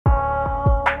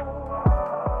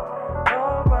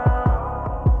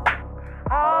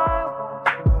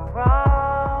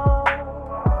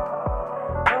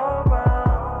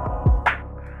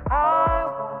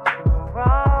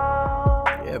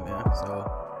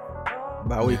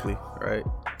bi-weekly, right?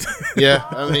 Yeah,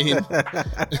 I mean,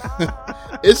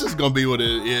 it's just gonna be what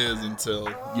it is until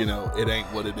it ain't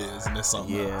what it is, and it's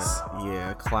something else.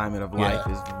 Yeah. Climate of life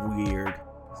is weird,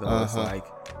 so it's like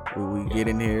we get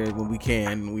in here when we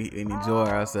can, and enjoy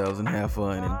ourselves and have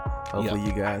fun, and hopefully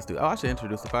you guys do. Oh, I should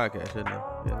introduce the podcast, shouldn't I?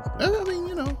 Yeah,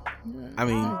 I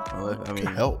mean, I mean,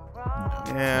 help.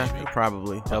 Yeah, maybe.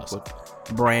 Probably help with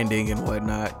branding and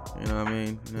whatnot. You know what I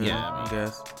mean? Yeah, I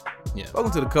guess. Yeah.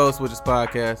 Welcome to the Code Switchers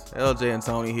podcast. LJ and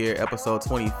Tony here, episode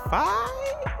 25.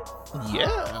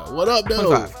 Yeah. What up, though?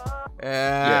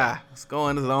 What's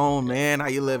going on, man? How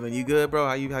you living? You good, bro?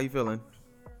 How you feeling?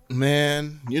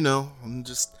 Man, I'm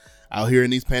just out here in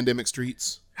these pandemic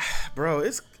streets. Bro,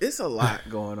 it's a lot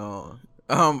going on.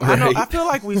 Right. I feel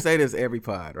like we say this every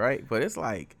pod, right? But it's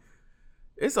like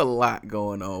it's a lot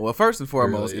going on. Well, first and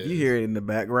foremost, if you hear it in the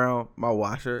background, my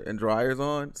washer and dryer's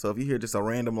on. So if you hear just a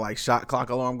random like shot clock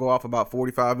alarm go off about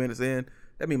 45 minutes in,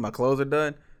 that means my clothes are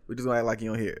done. We just gonna act like you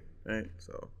don't hear it, right?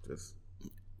 So just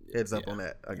heads up on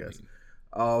that, I guess.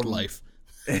 Life.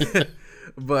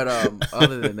 But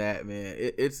other than that, man,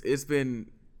 it's been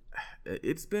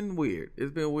weird.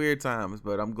 It's been weird times,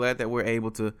 but I'm glad that we're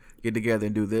able to get together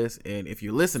and do this. And if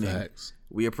you're listening,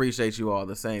 we appreciate you all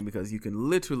the same, because you can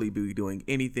literally be doing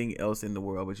anything else in the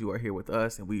world, but you are here with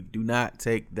us, and we do not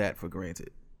take that for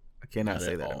granted. I cannot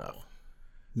say that enough.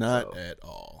 Not at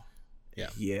all.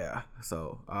 Yeah.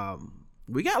 So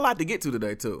we got a lot to get to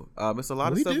today too. It's a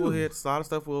lot of stuff we'll hit. It's a lot of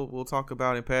stuff we'll talk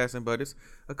about in passing, but it's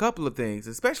a couple of things,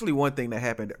 especially one thing that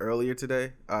happened earlier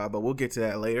today. But we'll get to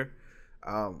that later.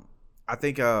 I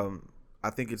think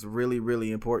it's really,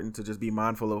 really important to just be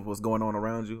mindful of what's going on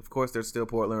around you. Of course, there's still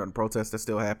Portland and protests that's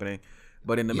still happening,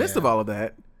 but in the midst of all of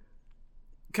that,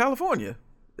 California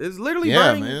is literally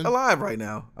burning alive right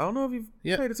now. I don't know if you've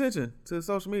paid attention to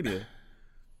social media.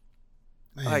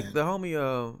 Man. Like the homie,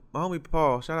 my homie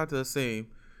Paul, shout out to Asim.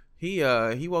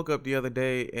 He woke up the other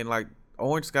day in like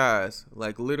orange skies,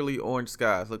 like literally orange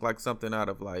skies, looked like something out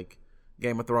of like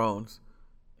Game of Thrones.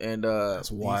 And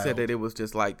he said that it was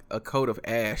just like a coat of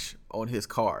ash on his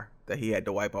car that he had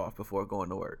to wipe off before going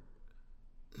to work.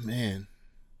 Man.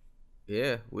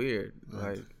 Yeah, weird.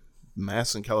 Like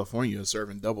Mass in California is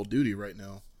serving double duty right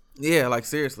now. Yeah, like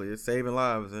seriously, it's saving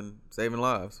lives.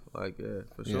 Like, yeah,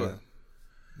 for sure.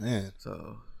 Man.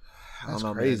 So I don't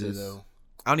know, crazy though.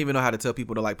 I don't even know how to tell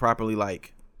people to like properly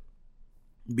like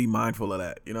be mindful of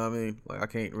that. You know what I mean? Like I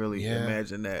can't really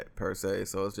imagine that per se.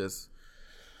 So it's just,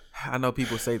 I know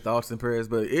people say thoughts and prayers,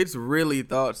 but it's really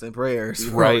thoughts and prayers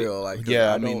for real. Like,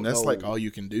 I mean, that's like all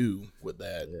you can do with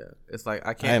that. Yeah, it's like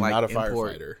I can't. I am not a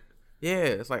import, firefighter. Yeah,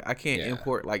 it's like I can't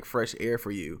import like fresh air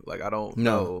for you. Like I don't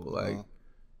know. Like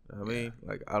I mean,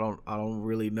 like I don't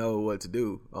really know what to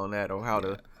do on that or how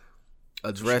to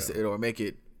address it or make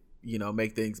it,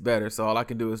 make things better. So all I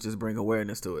can do is just bring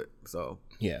awareness to it. So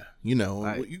we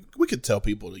could tell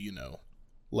people to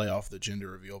lay off the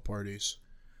gender reveal parties.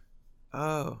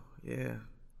 Oh, yeah.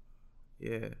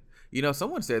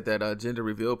 Someone said that gender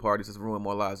reveal parties has ruined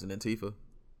more lives than Antifa.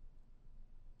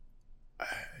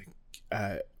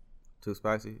 Too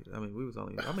spicy? I mean, we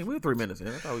were 3 minutes in.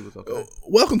 I thought we was okay.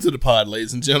 Welcome to the pod,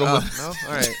 ladies and gentlemen. No? All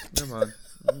right. Never mind.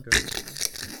 Okay.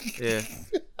 Yeah.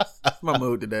 It's my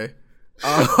mood today.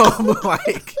 You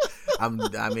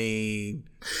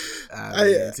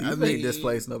made this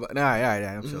place nobody. Nah,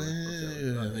 I'm sure.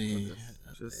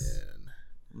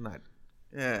 I'm not.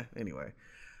 Yeah. Anyway,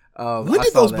 when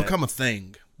did those become a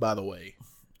thing? By the way,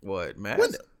 what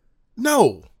masks?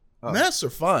 Masks are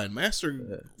fun. Masks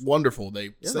are wonderful.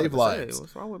 They save lives.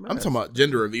 What's wrong with masks? I'm talking about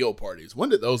gender reveal parties. When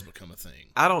did those become a thing?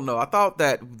 I don't know. I thought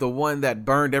that the one that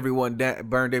burned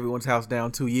everyone's house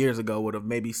down 2 years ago would have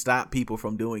maybe stopped people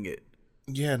from doing it.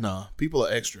 Yeah, nah. People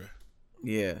are extra.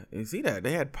 Yeah, you see that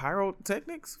they had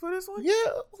pyrotechnics for this one. Yeah,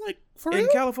 like for in real?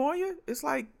 California, it's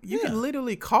like you can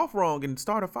literally cough wrong and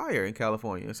start a fire in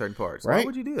California in certain parts. Right? Why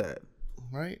would you do that?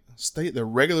 Right, state that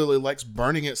regularly likes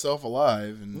burning itself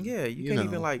alive, and you can't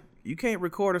even you can't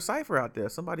record a cipher out there.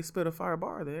 Somebody spit a fire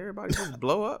bar, then everybody just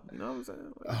blow up. You know what I'm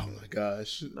saying? Like, oh my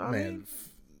gosh, man! I mean?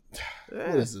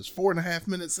 What is this? 4.5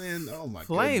 minutes in? Oh my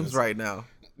flames goodness. Right now.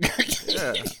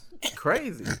 Yeah,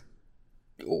 crazy.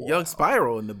 Wow. Young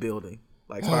Spiral in the building.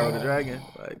 Like Spyro the Dragon.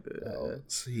 Like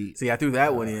see, I threw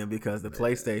that one in because the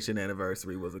PlayStation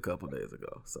anniversary was a couple days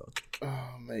ago. So,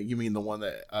 oh man, you mean the one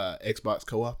that Xbox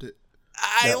co-opted?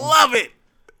 I love it.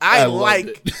 I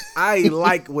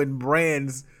like when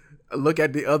brands look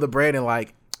at the other brand and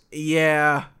like,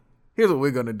 yeah, here's what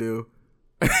we're gonna do.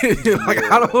 Like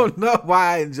I don't know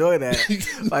why I enjoy that.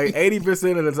 Like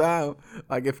 80% of the time,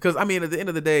 like because I mean at the end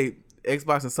of the day,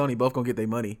 Xbox and Sony both gonna get their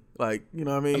money. Like, you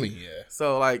know what I mean? Yeah.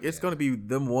 So like, it's gonna be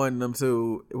them one, them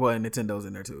two. Well, and Nintendo's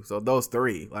in there too. So those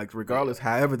three, like, regardless,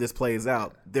 however this plays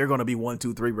out, they're gonna be 1,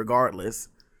 2, 3 regardless.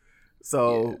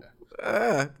 So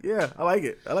yeah, I like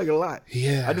it. I like it a lot.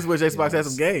 Yeah. I just wish Xbox had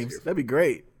some games. That'd be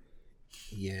great.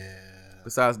 Yeah.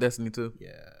 Besides Destiny 2. Yeah.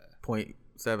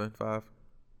 0.75.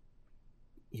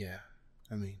 Yeah.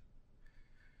 I mean,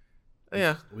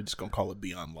 yeah. We're just gonna call it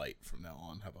Beyond Light from now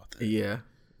on. How about that? Yeah.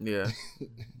 Yeah.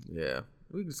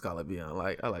 We can just call it Beyond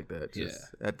Light. I like that.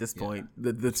 Just at this point,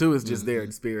 the 2 is just there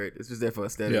in spirit. It's just there for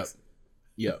aesthetics.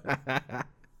 Yep.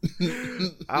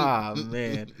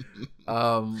 Man.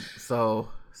 So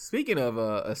speaking of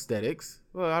aesthetics,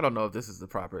 well, I don't know if this is the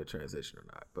proper transition or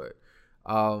not, but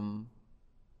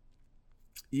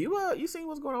you seen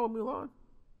what's going on with Mulan?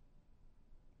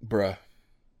 Bruh.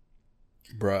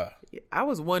 I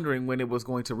was wondering when it was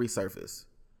going to resurface.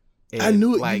 And I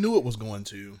knew it. You knew it was going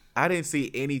to. I didn't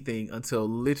see anything until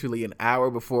literally an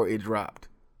hour before it dropped,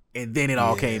 and then it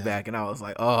all came back, and I was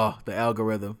like, "Oh, the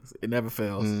algorithm! It never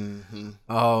fails."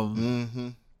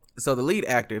 So the lead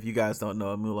actor, if you guys don't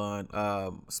know,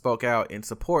 Mulan, spoke out in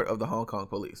support of the Hong Kong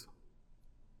police.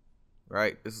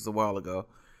 Right, this is a while ago.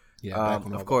 Yeah, back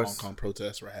when of course Hong Kong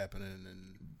protests were happening,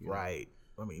 and right.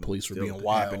 I mean, police were being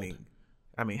wild.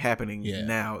 Happening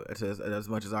now as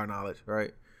much as our knowledge,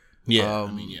 right? Yeah,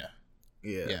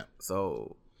 Yeah.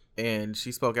 So, and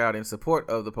she spoke out in support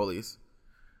of the police,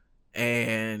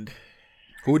 and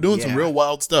who were doing some real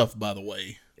wild stuff, by the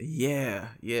way. Yeah.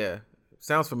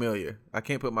 Sounds familiar. I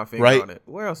can't put my finger on it.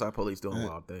 Where else are police doing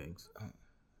wild things?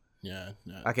 Yeah.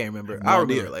 I can't remember. I'll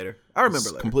remember it later.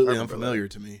 Completely unfamiliar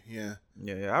to me. Yeah.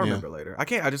 I remember later. I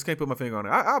just can't put my finger on it.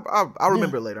 I'll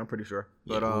remember it later. I'm pretty sure.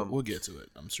 But we'll get to it.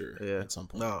 I'm sure. Yeah. At some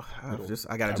point. No,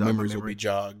 I gotta jog memories will be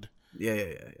jogged.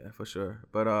 Yeah, for sure.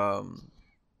 But I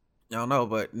don't know.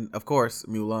 But of course,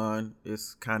 Mulan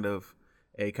is kind of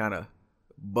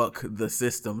buck the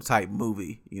system type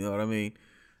movie. You know what I mean?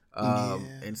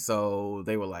 And so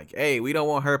they were like, "Hey, we don't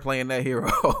want her playing that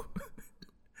hero."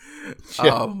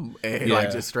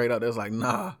 Like just straight up, it was like,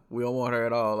 "Nah, we don't want her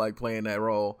at all, like playing that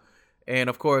role." And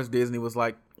of course, Disney was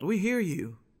like, "We hear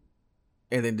you,"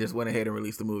 and then just went ahead and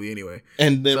released the movie anyway.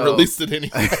 And then released it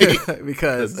anyway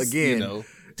because again,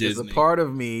 there's a part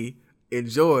of me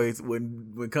enjoys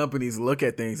when companies look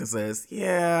at things and says,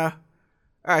 "Yeah,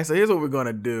 all right, so here's what we're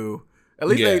gonna do." At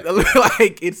least they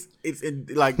like it's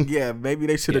maybe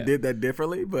they should have did that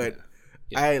differently, but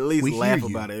I at least laugh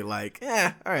about it. Like,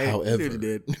 all right, however, see what you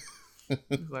did.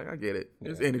 It's like, I get it.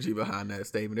 There's energy behind that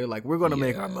statement. They're like, we're gonna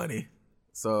make our money.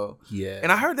 So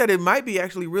and I heard that it might be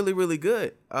actually really, really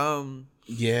good.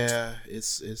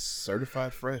 It's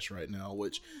certified fresh right now,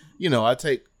 which I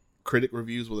take critic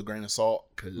reviews with a grain of salt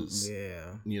because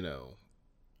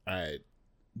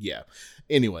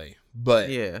anyway, but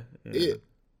I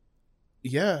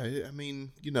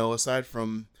mean, aside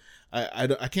from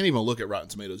I can't even look at Rotten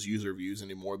Tomatoes user reviews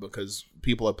anymore because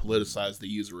people have politicized the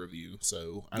user review.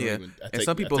 So I don't even. And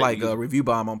some people like review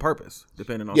bomb on purpose,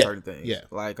 depending on certain things. Yeah,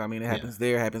 like I mean, it happens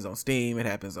there, it happens on Steam, it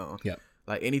happens on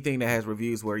like anything that has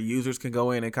reviews where users can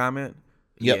go in and comment.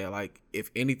 Yeah, like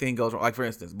if anything goes wrong, like for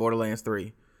instance, Borderlands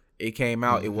 3, it came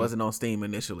out, it wasn't on Steam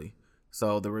initially,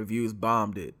 so the reviews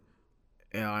bombed it.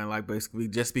 And like basically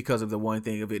just because of the one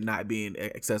thing of it not being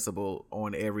accessible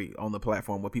on the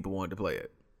platform where people wanted to play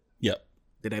it. Yep.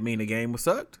 Did that mean the game was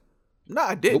sucked? No,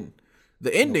 it didn't. Nope.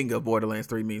 The ending of Borderlands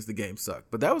 3 means the game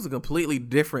sucked, but that was a completely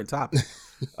different topic.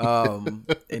 And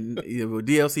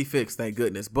DLC fixed, thank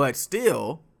goodness. But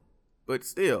still,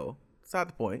 it's not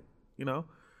the point.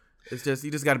 It's just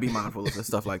you just got to be mindful of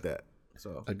stuff like that.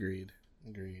 So agreed.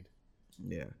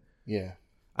 Yeah.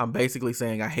 I'm basically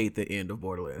saying I hate the end of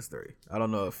Borderlands 3. I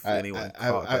don't know if anyone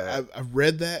caught that. I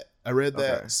read that.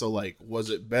 Okay. So, like,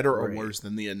 was it better or worse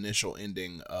than the initial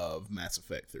ending of Mass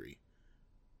Effect 3?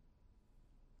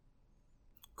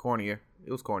 Cornier.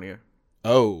 It was cornier.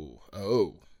 Oh.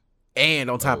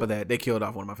 And on top of that, they killed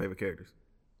off one of my favorite characters.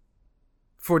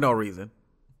 For no reason.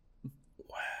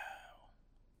 Wow.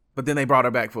 But then they brought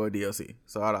her back for a DLC.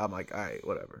 So I'm like, all right,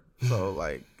 whatever. So,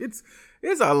 like, it's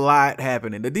a lot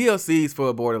happening. The DLCs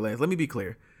for Borderlands, let me be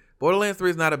clear. Borderlands 3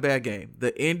 is not a bad game.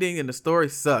 The ending and the story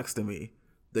sucks to me.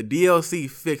 The DLC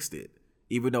fixed it,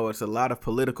 even though it's a lot of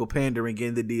political pandering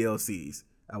in the DLCs.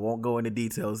 I won't go into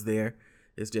details there.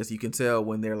 It's just you can tell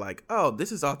when they're like, oh,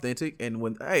 this is authentic, and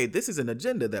when, hey, this is an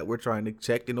agenda that we're trying to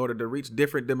check in order to reach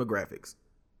different demographics.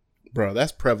 Bro,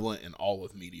 that's prevalent in all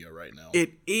of media right now.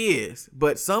 It is,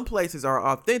 but some places are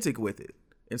authentic with it.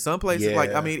 In some places,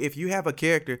 like, I mean, if you have a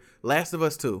character, Last of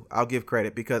Us 2, I'll give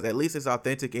credit because at least it's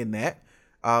authentic in that.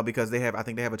 because I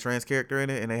think they have a trans character in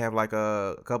it, and they have like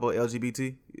a couple of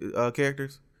LGBT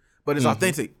characters. But it's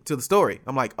authentic to the story.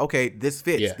 I'm like, okay, this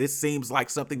fits. Yeah. This seems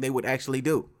like something they would actually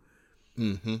do.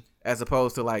 Mm-hmm. As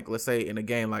opposed to like, let's say in a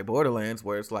game like Borderlands,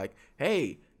 where it's like,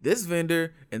 hey, this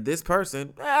vendor and this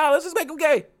person, let's just make them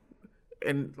gay.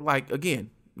 And like, again,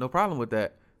 no problem with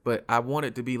that. But I want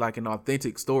it to be like an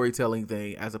authentic storytelling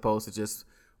thing, as opposed to just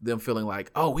them feeling like,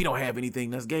 oh, we don't have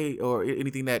anything that's gay or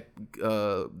anything that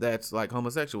that's like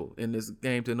homosexual in this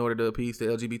game in order to appease the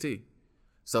LGBT.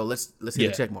 So let's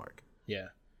hit a check mark. Yeah.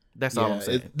 That's all I'm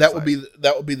saying. That would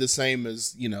be the same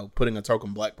as, putting a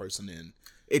token black person in.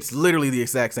 It's literally the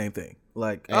exact same thing.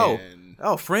 Like,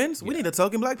 friends, we need a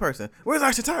token black person. Where's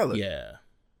Ashley Tyler? Yeah.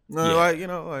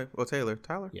 No, Taylor.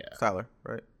 Tyler? Yeah. Tyler,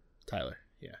 right? Tyler.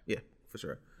 Yeah. Yeah, for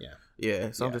sure. Yeah.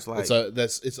 Yeah. So I'm just like,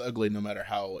 it's ugly no matter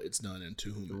how it's done and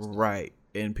to whom it's done. Right.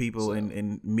 And people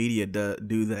in media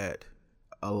do that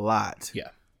a lot.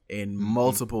 Yeah. In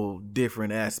multiple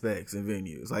different aspects and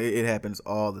venues. Like it happens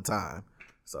all the time.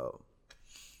 So,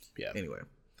 yeah. Anyway,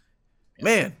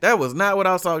 man, that was not what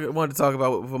I wanted to talk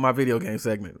about for my video game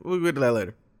segment. We'll get to that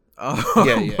later.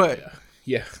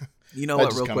 Yeah. You know that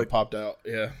what? Just real quick, popped out.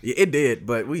 Yeah, it did.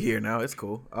 But we here now. It's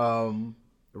cool.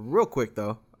 Real quick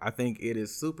though, I think it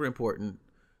is super important.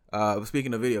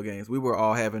 Speaking of video games, we were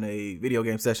all having a video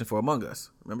game session for Among Us.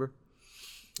 Remember?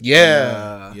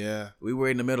 Yeah, yeah. We were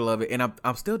in the middle of it, and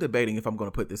I'm still debating if I'm going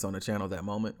to put this on the channel that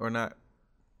moment or not.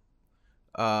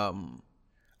 I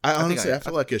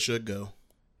feel like it should go.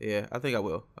 Yeah, I think I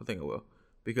will.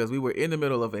 Because we were in the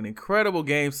middle of an incredible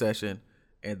game session,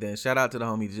 and then shout out to the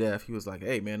homie Jeff. He was like,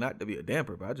 hey, man, not to be a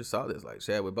damper, but I just saw this. Like,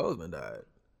 Chadwick Bozeman died.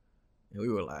 And we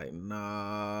were like,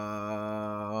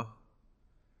 nah,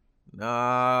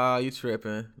 you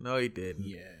tripping. No, he didn't.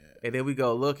 Yeah. And then we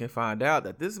go look and find out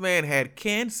that this man had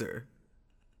cancer.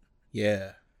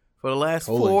 Yeah. For the last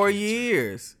 4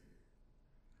 years.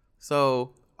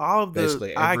 So all of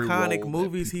the iconic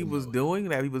movies he was doing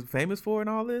that he was famous for and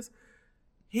all this,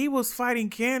 he was fighting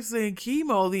cancer and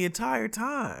chemo the entire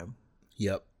time.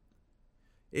 Yep.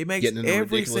 It makes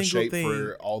every single thing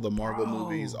for all the Marvel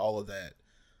movies, all of that.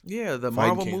 Yeah, the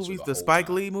Marvel movies, the Spike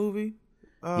Lee movie.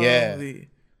 The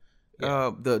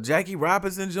Jackie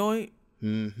Robinson joint.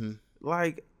 Mm-hmm.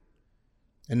 Like,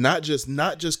 and not just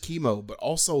chemo, but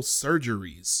also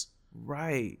surgeries.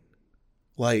 Right.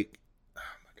 Like, oh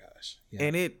my gosh. Yeah.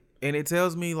 And it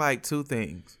tells me like two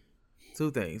things.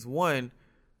 One,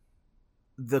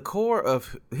 the core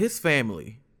of his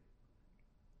family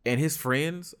and his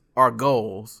friends are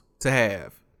goals to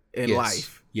have in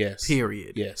life. Yes.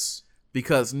 Period. Yes.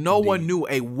 Because no one knew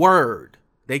a word.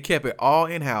 They kept it all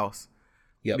in house.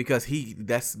 Yep. Because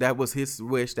that was his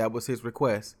wish, that was his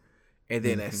request. And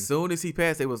then as soon as he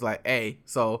passed, it was like, hey,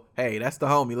 that's the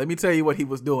homie. Let me tell you what he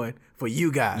was doing for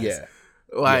you guys. Yeah.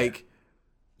 Like,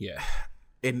 yeah.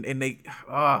 And they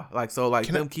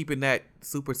them keeping that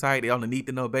super tight on the need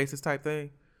to know basis type thing.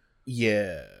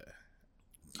 Yeah.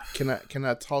 Can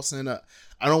I toss in I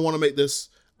don't want to make this,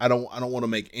 I don't want to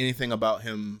make anything about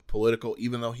him political,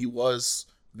 even though he was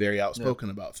very outspoken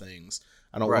about things.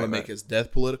 I don't want to make his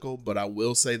death political, but I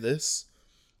will say this.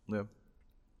 Yeah.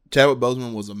 Chadwick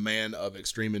Bozeman was a man of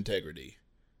extreme integrity.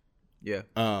 Yeah.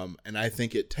 And I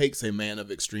think it takes a man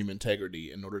of extreme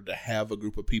integrity in order to have a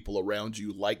group of people around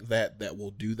you like that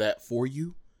will do that for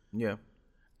you. Yeah.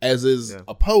 As is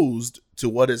opposed to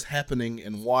what is happening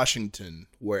in Washington,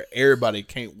 where everybody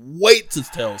can't wait to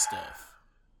tell stuff.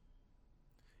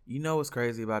 You know what's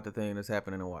crazy about the thing that's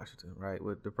happening in Washington, right?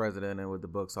 With the president and with the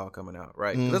books all coming out,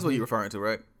 right? Mm-hmm. That's what you're referring to,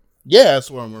 right? Yeah, that's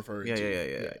what I'm referring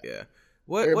to. Yeah.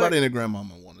 Everybody and their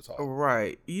grandmama want to talk.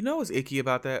 Right. You know what's icky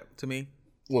about that to me?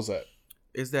 What's that?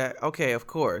 Is that, okay, of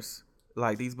course,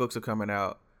 like these books are coming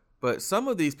out, but some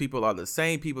of these people are the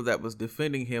same people that was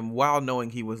defending him while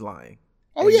knowing he was lying.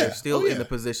 Oh, yeah. They're still in the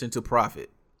position to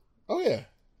profit. Oh, yeah.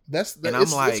 That's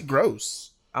it's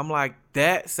gross. I'm like,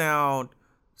 that sound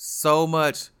so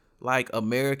much like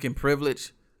American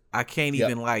privilege. I can't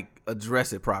even like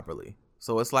address it properly.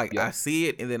 So it's like I see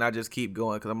it and then I just keep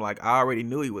going because I'm like, I already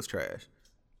knew he was trash.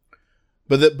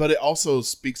 But it also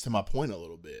speaks to my point a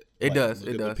little bit. It does.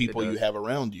 The people you have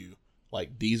around you,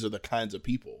 like these are the kinds of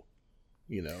people,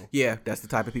 you know. Yeah, that's the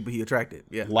type of people he attracted.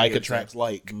 Yeah, like attracts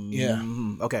like. Mm-hmm.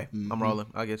 Yeah. Okay, I'm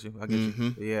rolling. I get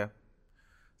you. Yeah.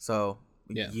 So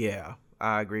yeah,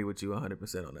 I agree with you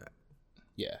 100% on that.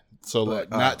 Yeah. So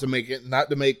not to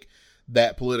make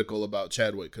that political about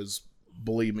Chadwick, because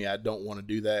believe me, I don't want to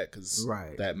do that because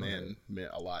that man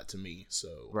meant a lot to me.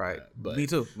 So but me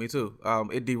too.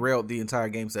 It derailed the entire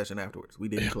game session afterwards. We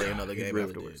didn't play another game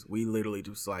afterwards. We literally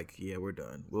just like, we're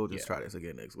done. We'll just try this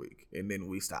again next week, and then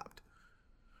we stopped.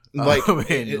 Like,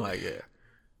 yeah.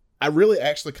 I really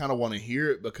actually kind of want to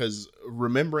hear it because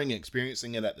remembering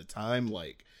experiencing it at the time,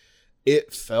 like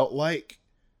it felt like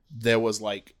there was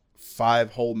like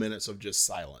 5 whole minutes of just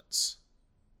silence.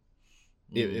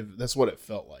 That's what it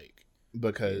felt like,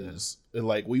 because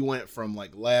like we went from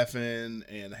like laughing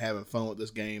and having fun with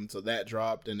this game to that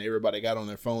dropped and everybody got on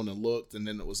their phone and looked, and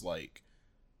then it was like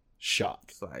shock.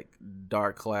 It's like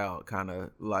dark cloud, kind of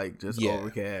like just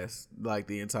overcast, like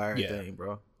the entire thing,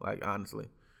 bro. Like honestly,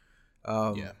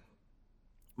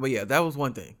 But yeah, that was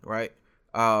one thing, right?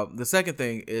 The second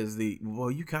thing is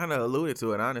you kind of alluded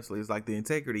to it, honestly, is like the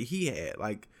integrity he had.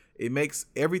 Like it makes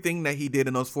everything that he did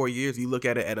in those 4 years, you look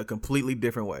at it at a completely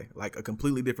different way, like a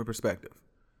completely different perspective.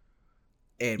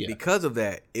 And because of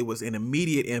that, it was an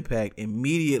immediate impact,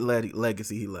 immediate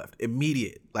legacy he left.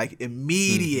 Immediate.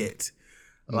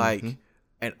 Mm-hmm. Like,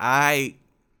 and I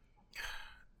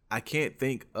can't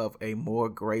think of a more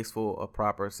graceful or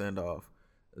proper send-off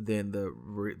than the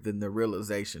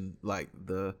realization, like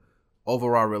the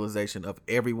overall realization of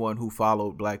everyone who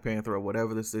followed Black Panther or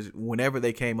whatever decision, whenever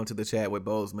they came onto the Chadwick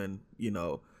Bozeman,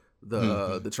 the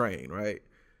train, right?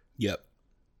 Yep.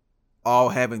 All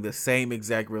having the same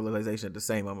exact realization at the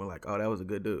same moment, like, oh, that was a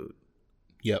good dude.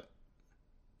 Yep.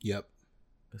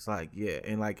 It's like,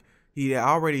 and like he had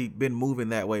already been moving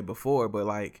that way before, but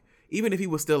like even if he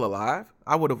was still alive,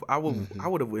 I would have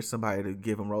wished somebody to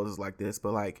give him roses like this,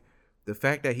 but like the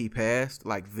fact that he passed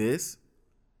like this,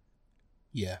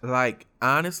 like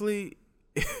honestly,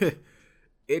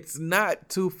 it's not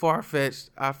too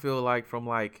far-fetched, I feel like, from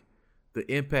like the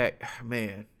impact.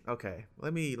 Man, okay,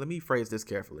 let me phrase this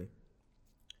carefully.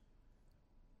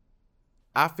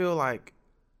 I feel like,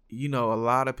 a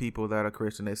lot of people that are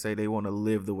Christian, they say they want to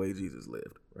live the way Jesus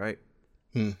lived, right?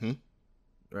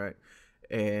 Right.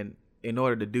 And in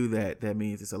order to do that, that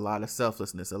means it's a lot of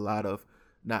selflessness, a lot of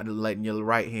not letting your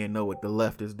right hand know what the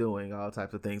left is doing, all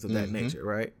types of things of that nature,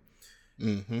 right?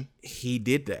 He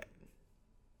did that.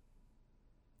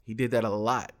 He did that a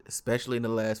lot, especially in the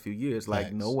last few years. Like,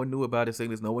 Thanks. No one knew about his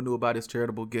sickness. No one knew about his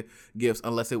charitable gifts,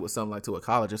 unless it was something like to a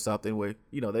college or something where,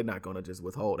 they're not going to just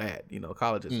withhold that.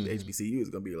 Colleges, HBCU is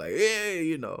going to be like, hey,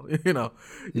 you know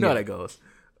how that goes.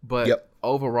 But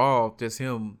overall, just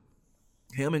him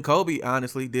and Kobe,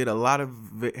 honestly, did a lot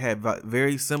had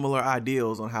very similar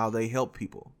ideals on how they help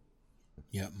people.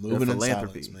 Yeah, moving in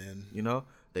silence, man.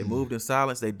 They moved in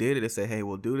silence. They did it. They said, hey,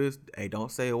 we'll do this. Hey,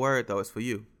 don't say a word, though. It's for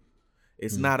you.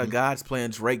 It's not a God's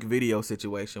Plan Drake video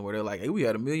situation where they're like, hey, we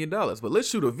had $1 million, but let's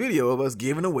shoot a video of us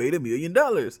giving away the $1 million.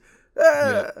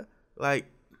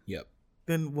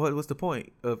 Then what's the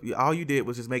point of all you did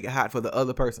was just make it hot for the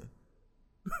other person?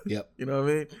 You know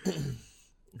what I mean?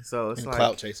 So it's like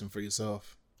clout chasing for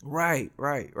yourself. Right.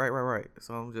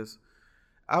 So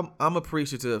I'm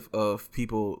appreciative of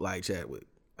people like Chadwick.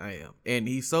 I am. And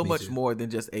he's so much more than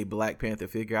just a Black Panther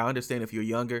figure. I understand if you're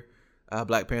younger,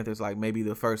 Black Panther's like maybe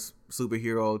the first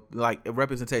superhero, like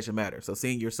representation matters. So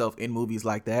seeing yourself in movies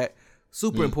like that,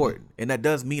 super important. And that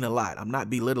does mean a lot. I'm not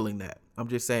belittling that. I'm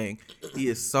just saying he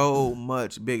is so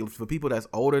much bigger. For people that's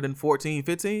older than 14,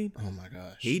 15, oh my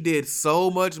gosh, he did so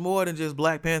much more than just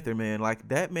Black Panther, man. Like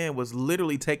that man was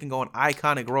literally taking on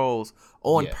iconic roles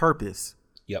on purpose.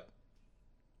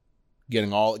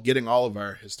 Getting all of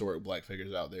our historic Black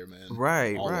figures out there, man.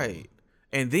 Right.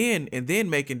 And then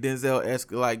making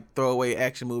Denzel-esque like throwaway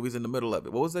action movies in the middle of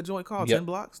it. What was that joint called? 10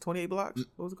 blocks? 28 blocks?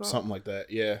 What was it called? Something like that.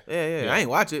 Yeah. I ain't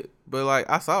watch it, but like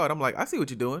I saw it. I'm like, I see what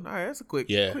you're doing. All right, that's a quick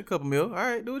couple mil. All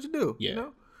right, do what you do. Yeah.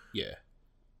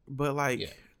 But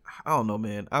like, I don't know,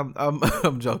 man.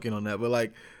 I'm joking on that, but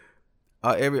like,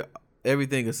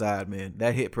 everything aside, man,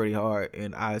 that hit pretty hard,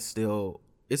 and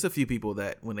it's a few people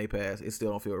that when they pass, it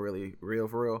still don't feel really real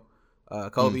for real.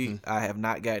 Kobe, I have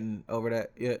not gotten over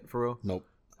that yet, for real. Nope.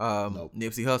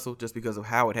 Nipsey Hussle, just because of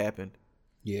how it happened.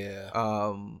 Yeah.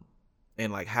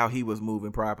 And like how he was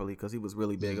moving properly, because he was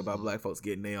really big about Black folks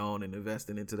getting their own and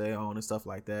investing into their own and stuff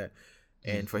like that.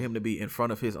 And for him to be in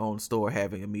front of his own store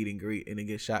having a meet and greet and then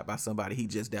get shot by somebody he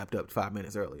just dapped up 5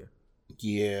 minutes earlier.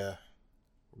 Yeah.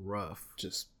 Rough.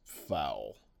 Just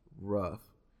foul. Rough.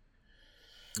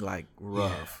 Like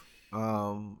rough.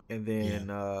 Yeah.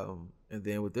 And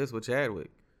then with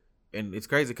Chadwick, and it's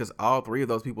crazy because all 3 of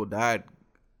those people died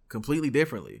completely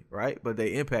differently, right? But their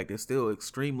impact is still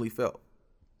extremely felt,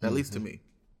 at least to me.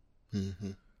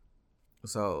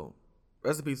 So,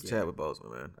 rest in peace to Chadwick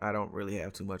Bozeman, man. I don't really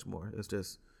have too much more. It's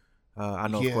just, I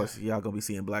know, of course, y'all gonna be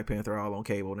seeing Black Panther all on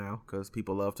cable now because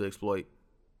people love to exploit.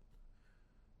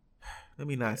 Let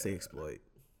me not say exploit.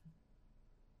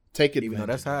 Take advantage. Even though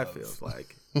that's how it feels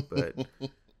like, but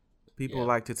people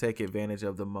like to take advantage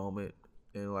of the moment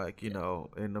And like, you know,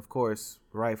 and of course,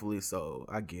 rightfully so.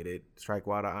 I get it. Strike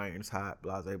while the iron's hot,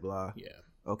 blah, blah, blah. Yeah.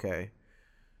 Okay.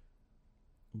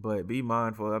 But be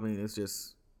mindful. I mean, it's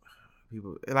just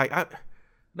people like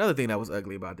another thing that was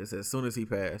ugly about this, as soon as he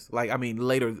passed, like, I mean,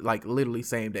 later, like literally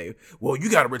same day, well, you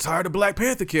got to retire the Black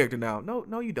Panther character now.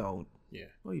 No, you don't. Yeah.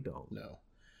 No, you don't. No,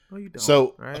 you don't.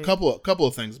 So right? a couple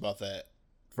of things about that.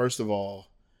 First of all,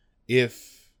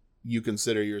 if you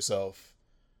consider yourself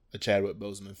a Chadwick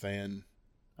Bozeman fan,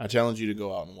 I challenge you to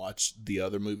go out and watch the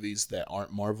other movies that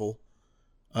aren't Marvel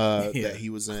that he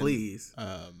was in. Please.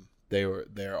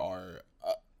 There are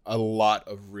a lot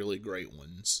of really great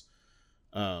ones.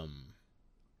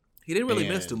 He didn't really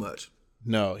miss too much.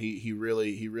 No, he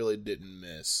really didn't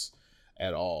miss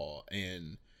at all.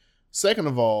 And second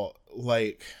of all,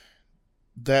 like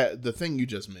that the thing you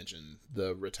just mentioned,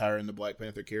 the retiring the Black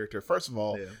Panther character. First of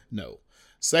all, no.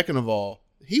 Second of all,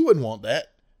 he wouldn't want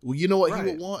that. Well, you know what he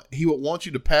would want? He would want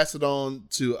you to pass it on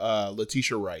to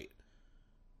Letitia Wright,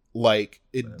 like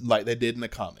they did in the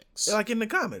comics. Yeah, like in the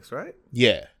comics, right?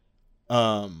 Yeah,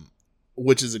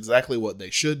 which is exactly what they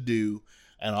should do.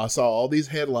 And I saw all these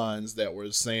headlines that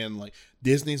were saying like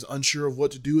Disney's unsure of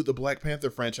what to do with the Black Panther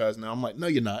franchise. Now I'm like, no,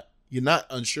 you're not. You're not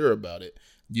unsure about it.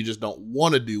 You just don't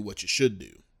want to do what you should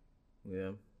do.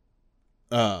 Yeah.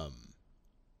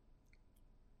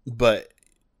 But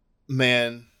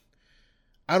man,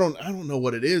 I don't know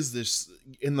what it is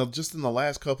in the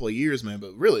last couple of years, man,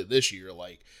 but really this year,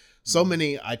 like so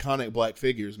many iconic Black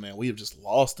figures, man, we have just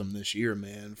lost them this year,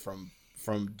 man, from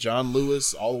John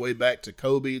Lewis all the way back to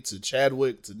Kobe to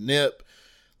Chadwick to Nip.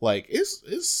 Like it's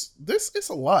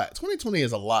a lot. 2020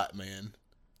 is a lot, man.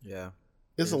 Yeah.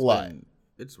 It's a lot.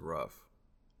 It's rough.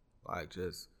 Like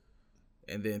just,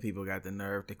 and then people got the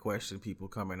nerve to question people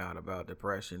coming out about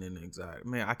depression and anxiety.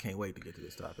 Man, I can't wait to get to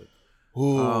this topic.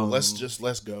 Ooh, let's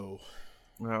go.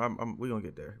 Well, we're gonna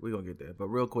get there. But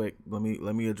real quick, let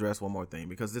me address one more thing,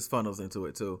 because this funnels into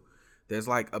it too. There's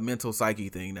like a mental psyche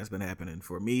thing that's been happening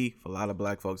for me, for a lot of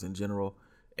Black folks in general.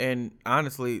 And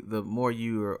honestly, the more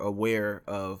you're aware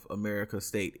of America's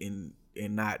state and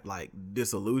not like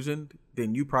disillusioned,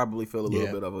 then you probably feel a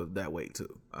little bit of that way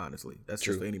too. Honestly, that's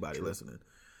just for anybody listening.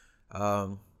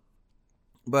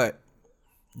 But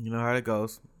you know how it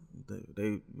goes.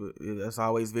 That's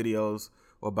always videos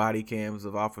or body cams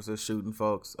of officers shooting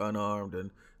folks unarmed,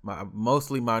 and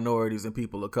mostly minorities and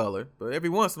people of color. But every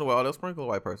once in a while, they'll sprinkle a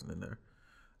white person in there.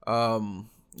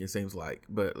 It seems like,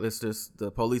 but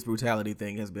the police brutality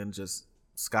thing has been just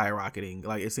skyrocketing.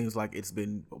 Like it seems like it's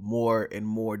been more and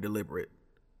more deliberate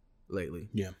lately.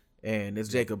 Yeah, and this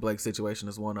Jacob Blake situation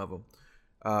is one of them.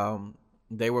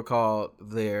 They were called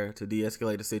there to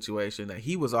de-escalate the situation that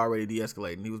he was already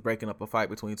de-escalating. He was breaking up a fight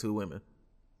between two women.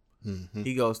 Mm-hmm.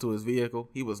 He goes to his vehicle.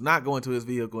 He was not going to his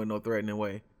vehicle in no threatening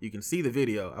way. You can see the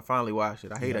video. I finally watched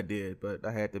it. I hate I did, but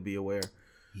I had to be aware.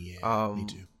 Yeah, me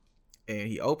too. And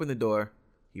he opened the door.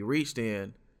 He reached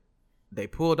in. They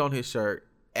pulled on his shirt.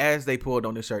 As they pulled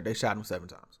on his shirt, they shot him 7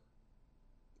 times.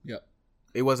 Yep.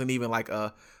 It wasn't even like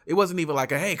a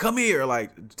hey, come here,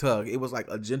 like tug. It was like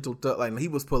a gentle tug. Like he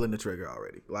was pulling the trigger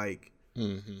already. Like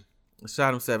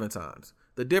shot him 7 times.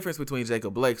 The difference between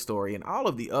Jacob Blake's story and all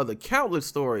of the other countless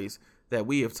stories that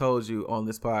we have told you on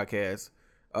this podcast,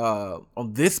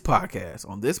 on this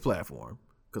platform,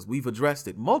 because we've addressed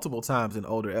it multiple times in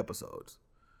older episodes.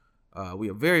 We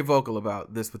are very vocal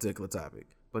about this particular topic.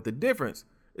 But the difference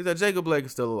is that Jacob Blake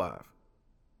is still alive.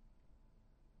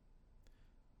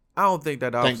 I don't think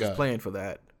that officer's playing for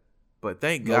that, but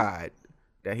thank God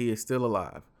that he is still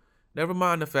alive. Never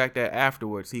mind the fact that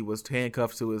afterwards he was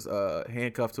handcuffed to his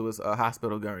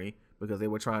hospital gurney because they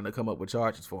were trying to come up with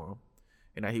charges for him,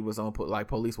 and that he was on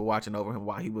police were watching over him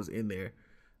while he was in there.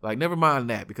 Like, never mind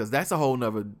that, because that's a whole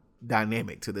nother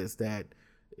dynamic to this.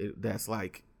 That's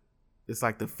like, it's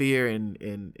like the fear and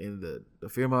the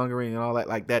fear mongering and all that.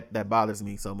 Like that bothers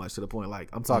me so much, to the point like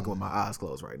I'm talking with my eyes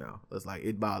closed right now. It's like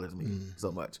it bothers me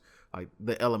so much, like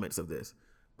the elements of this.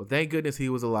 But thank goodness he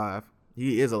was alive.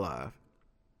 He is alive.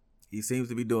 He seems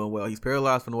to be doing well. He's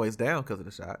paralyzed from the waist down because of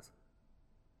the shots.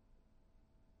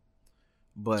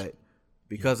 But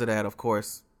because of that, of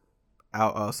course,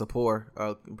 support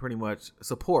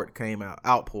came out,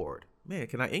 outpoured. Man,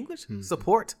 can I English?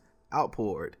 Support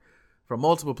outpoured from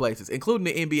multiple places, including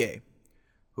the NBA,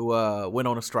 who went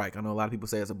on a strike. I know a lot of people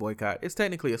say it's a boycott. It's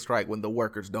technically a strike when the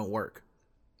workers don't work.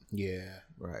 Yeah.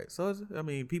 Right. So,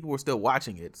 people were still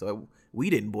watching it. So we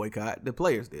didn't boycott. The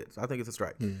players did. So I think it's a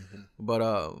strike. Mm-hmm. But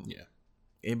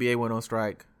NBA went on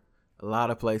strike. A lot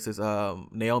of places.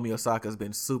 Naomi Osaka's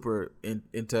been super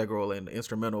integral and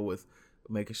instrumental with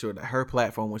making sure that her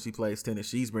platform, when she plays tennis,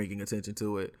 she's bringing attention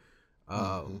to it.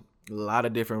 A lot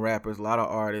of different rappers, a lot of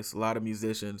artists, a lot of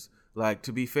musicians. Like,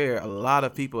 to be fair, a lot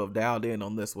of people have dialed in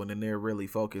on this one, and they're really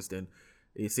focused. And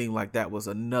it seemed like that was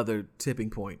another tipping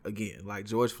point again. Like,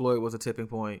 George Floyd was a tipping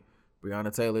point.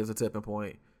 Breonna Taylor is a tipping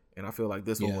point. And I feel like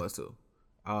this one was too.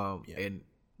 And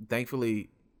thankfully,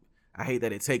 I hate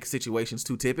that it takes situations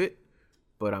to tip it,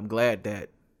 but I'm glad that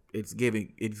it's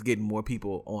getting more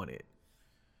people on it.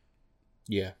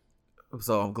 Yeah.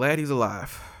 So I'm glad he's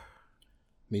alive.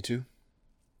 Me too.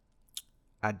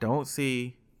 I don't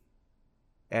see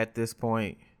at this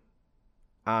point,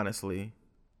 honestly,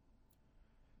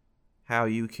 how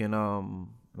you can and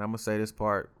I'm gonna say this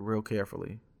part real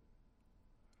carefully.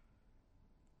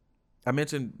 I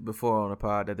mentioned before on the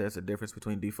pod that there's a difference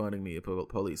between defunding the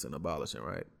police and abolishing,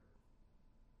 right?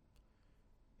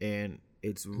 And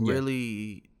it's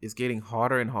really it's getting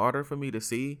harder and harder for me to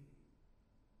see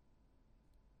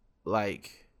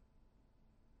like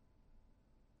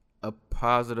a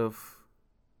positive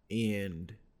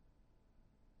end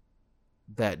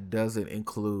that doesn't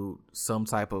include some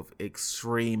type of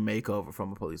extreme makeover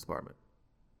from a police department.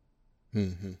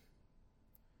 Mm-hmm.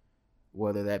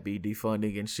 Whether that be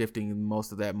defunding and shifting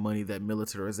most of that money, that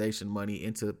militarization money,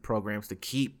 into programs to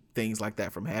keep things like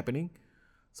that from happening,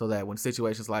 so that when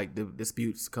situations like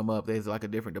disputes come up, there's like a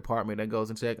different department that goes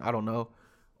and check. I don't know,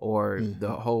 or the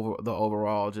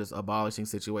overall just abolishing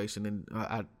situation. And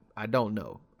I don't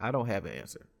know. I don't have an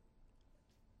answer.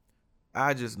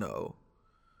 I just know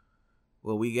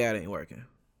what we got ain't working,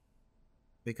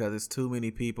 because it's too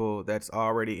many people that's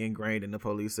already ingrained in the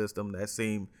police system that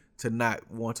seem to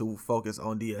not want to focus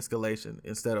on de-escalation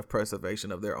instead of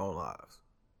preservation of their own lives.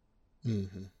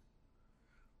 Mm-hmm.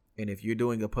 And if you're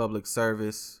doing a public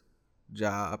service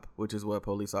job, which is what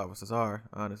police officers are,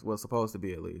 well, supposed to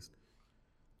be at least,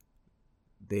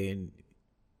 then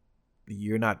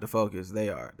you're not the focus. They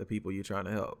are the people you're trying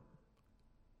to help.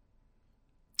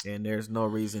 And there's no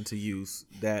reason to use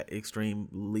that extreme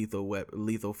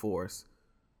lethal force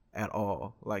at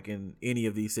all. Like, in any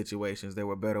of these situations, there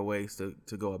were better ways to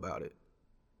go about it.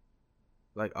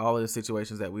 Like, all of the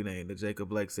situations that we named, the Jacob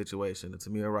Blake situation, the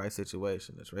Tamir Rice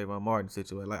situation, the Trayvon Martin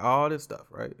situation, like all this stuff,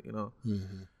 right? You know,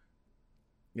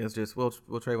 it's just, well,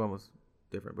 Trayvon was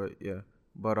different, but yeah.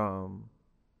 But I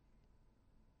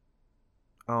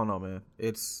don't know, man.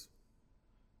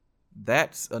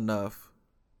 That's enough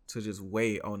to just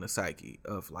weigh on the psyche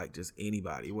of like just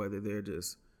anybody, whether they're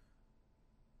just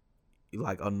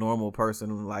like a normal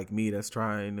person like me that's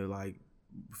trying to like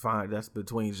find that's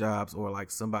between jobs, or like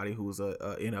somebody who's a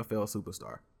NFL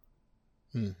superstar.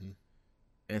 Mm-hmm.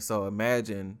 And so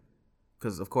imagine,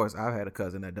 because of course I've had a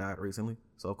cousin that died recently,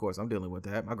 so of course I'm dealing with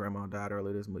that. My grandma died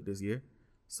earlier this year,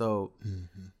 so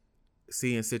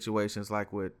seeing situations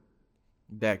like with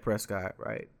Dak Prescott,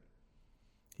 right?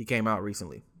 He came out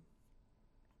recently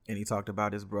and he talked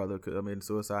about his brother committing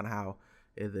suicide and how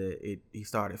he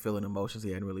started feeling emotions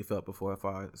he hadn't really felt before, as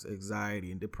far as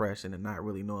anxiety and depression and not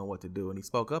really knowing what to do. And he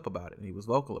spoke up about it and he was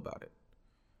vocal about it.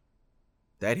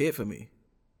 That hit for me.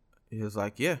 He was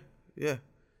like, yeah.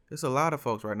 There's a lot of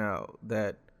folks right now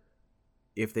that,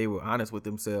 if they were honest with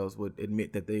themselves, would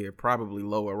admit that they are probably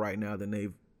lower right now than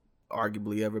they've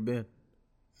arguably ever been,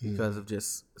 because of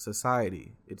just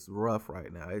society. It's rough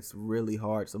right now. It's really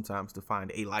hard sometimes to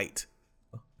find a light,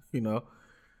 you know?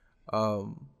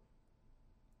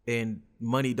 And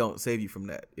money don't save you from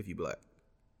that if you black.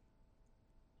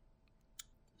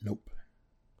 Nope.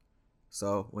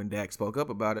 So when Dak spoke up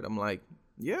about it, I'm like,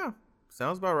 yeah,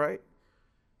 sounds about right.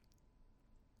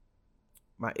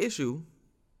 My issue,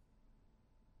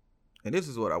 and this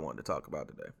is what I wanted to talk about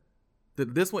today.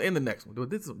 This one and the next one.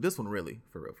 This one really,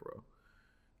 for real.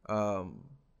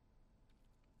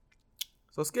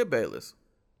 So Skip Bayless.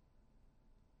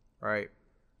 Right?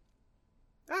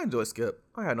 I enjoy Skip.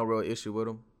 I had no real issue with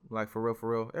him. Like, for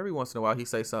real. Every once in a while he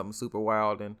say something super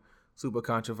wild and super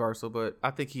controversial, but I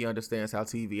think he understands how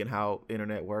TV and how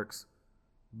internet works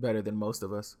better than most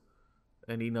of us.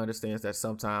 And he understands that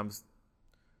sometimes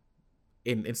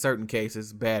in certain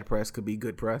cases bad press could be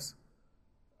good press.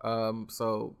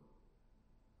 So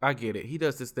I get it. He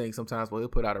does this thing sometimes where he'll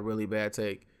put out a really bad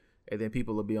take and then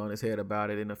people will be on his head about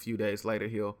it, and a few days later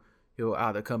he'll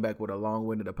either come back with a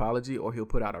long-winded apology, or he'll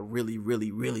put out a really,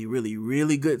 really, really, really,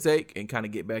 really good take and kind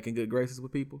of get back in good graces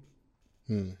with people.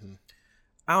 Mm-hmm.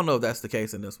 I don't know if that's the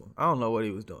case in this one. I don't know what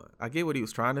he was doing. I get what he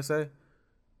was trying to say,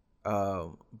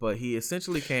 but he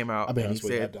essentially came out. I'll be and honest he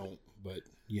with you, said, I don't. But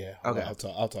yeah, okay.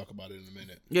 I'll talk about it in a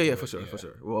minute. Yeah, for sure.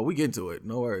 Well, we get into it.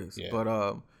 No worries. Yeah.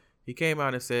 But he came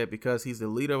out and said, because he's the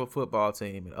leader of a football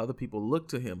team and other people look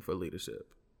to him for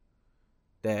leadership,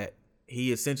 that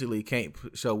he essentially can't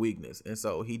show weakness, and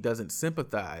so he doesn't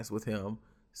sympathize with him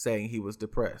saying he was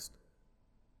depressed.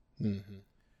 Mm-hmm.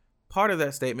 Part of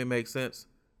that statement makes sense,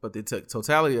 but the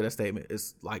totality of that statement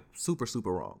is like super,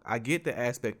 super wrong. I get the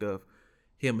aspect of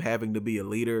him having to be a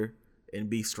leader and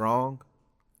be strong.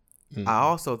 Mm-hmm. I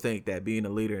also think that being a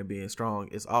leader and being strong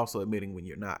is also admitting when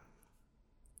you're not.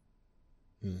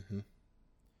 Mm-hmm.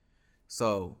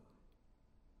 So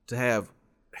to have,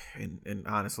 and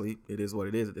honestly, it is what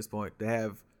it is at this point, to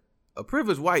have a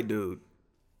privileged white dude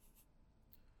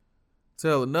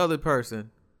tell another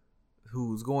person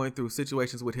who's going through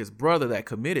situations with his brother that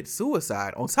committed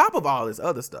suicide, on top of all this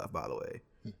other stuff, by the way.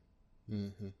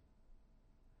 Mm-hmm.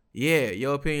 Yeah,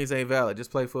 your opinions ain't valid.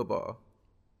 Just play football.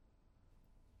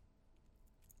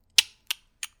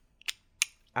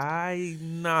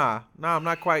 I'm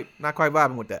not quite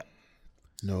vibing with that.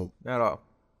 Nope. Not at all.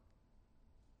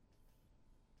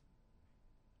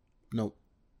 Nope.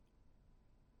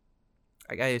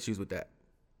 I got issues with that.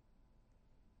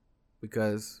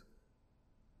 Because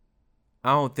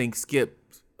I don't think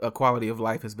Skip's quality of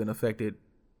life has been affected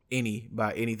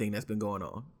by anything that's been going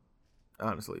on.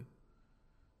 Honestly.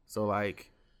 So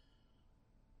like,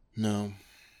 no.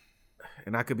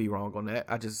 And I could be wrong on that.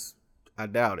 I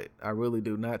doubt it. I really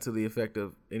do. Not to the effect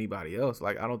of anybody else.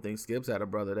 Like, I don't think Skip's had a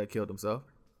brother that killed himself.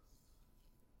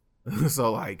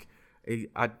 So like,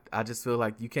 I just feel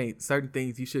like you can't, certain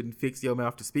things you shouldn't fix your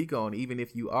mouth to speak on, even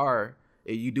if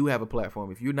you do have a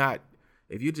platform. If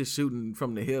you're just shooting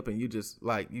from the hip and you just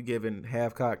like, you giving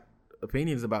half-cocked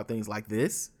opinions about things like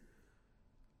this,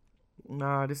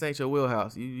 nah, this ain't your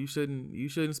wheelhouse. You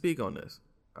shouldn't speak on this.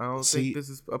 I don't think this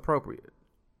is appropriate.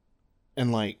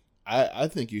 And like, I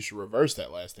think you should reverse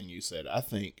that last thing you said. I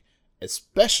think,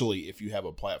 especially if you have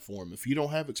a platform, if you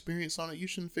don't have experience on it, you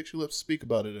shouldn't fix your lips to speak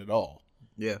about it at all.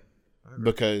 Yeah.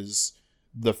 Because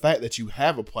the fact that you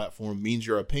have a platform means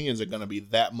your opinions are going to be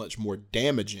that much more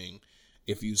damaging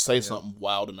if you say something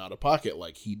wild and out of pocket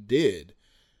like he did.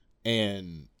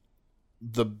 And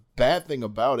the bad thing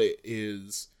about it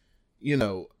is, you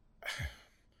know,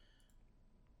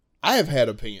 I have had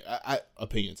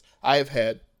opinions. I have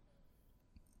had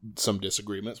some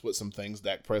disagreements with some things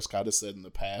Dak Prescott has said in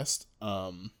the past.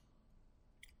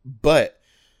 But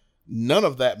none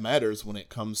of that matters when it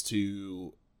comes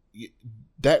to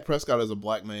Dak Prescott as a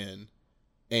black man.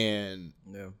 And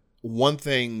one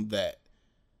thing that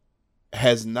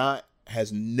has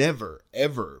never,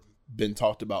 ever been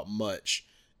talked about much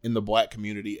in the black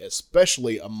community,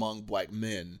 especially among black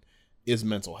men, is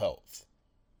mental health.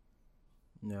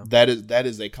 Yeah. That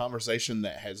is a conversation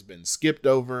that has been skipped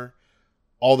over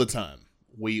all the time.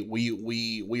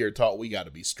 We are taught we got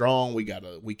to be strong.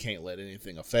 We can't let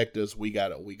anything affect us. We got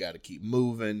to keep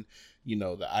moving. You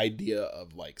know, the idea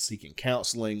of like seeking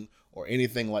counseling or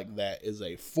anything like that is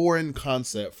a foreign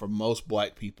concept for most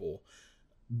black people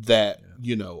that,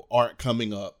 you know, aren't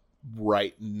coming up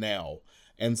right now.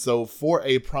 And so for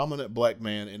a prominent black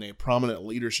man in a prominent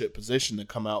leadership position to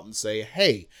come out and say,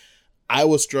 hey, I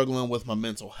was struggling with my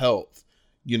mental health,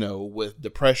 you know, with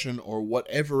depression or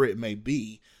whatever it may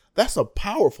be, that's a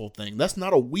powerful thing. That's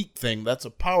not a weak thing. That's a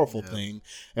powerful thing.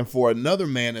 And for another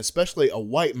man, especially a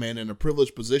white man in a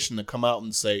privileged position, to come out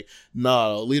and say,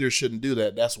 nah, a leader shouldn't do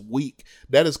that, that's weak.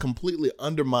 That is completely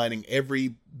undermining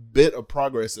every bit of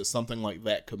progress that something like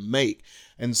that could make.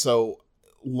 And so,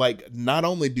 like, not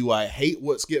only do I hate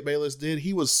what Skip Bayless did,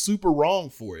 he was super wrong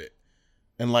for it.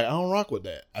 And like, I don't rock with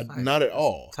that. Not at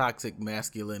all. Toxic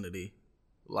masculinity.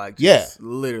 Like,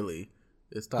 literally.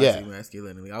 It's toxic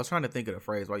masculinity. I was trying to think of the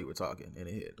phrase while you were talking, and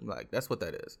it hit. Like, that's what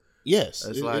that is. Yes,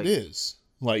 it is.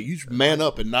 Like, you should man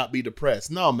up and not be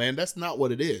depressed. No, man, that's not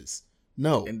what it is.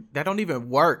 No. And that don't even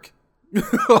work.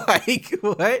 Like,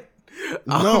 what?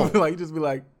 No. Like, just be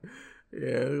like,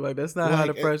 yeah, like, that's not how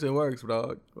depression works,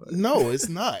 dog. Like, no, it's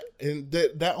not. And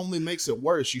that only makes it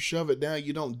worse. You shove it down,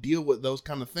 you don't deal with those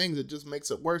kind of things. It just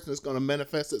makes it worse, and it's going to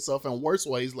manifest itself in worse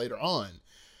ways later on.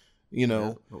 You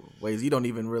know, ways you don't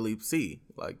even really see,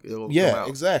 like, it'll come out.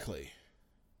 Exactly.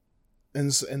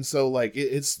 And so like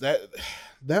it's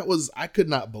that was, I could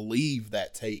not believe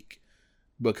that take,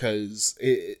 because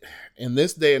in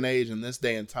this day and age, in this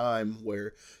day and time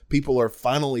where people are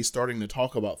finally starting to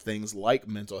talk about things like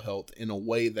mental health in a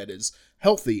way that is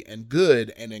healthy and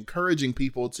good and encouraging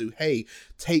people to, hey,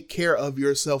 take care of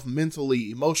yourself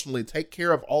mentally, emotionally, take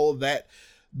care of all of that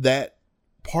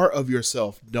part of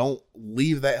yourself. Don't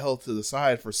leave that health to the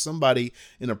side for somebody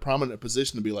in a prominent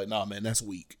position to be like, nah, man, that's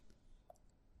weak.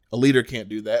 A leader can't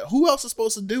do that. Who else is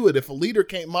supposed to do it? If a leader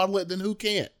can't model it, then who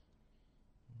can't?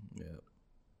 Yeah.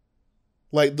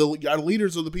 Like our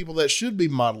leaders are the people that should be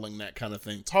modeling that kind of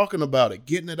thing, talking about it,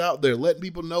 getting it out there, letting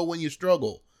people know when you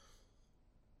struggle.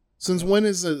 Since when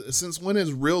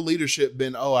has real leadership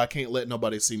been, oh, I can't let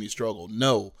nobody see me struggle?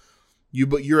 No.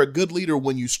 But you're a good leader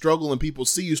when you struggle and people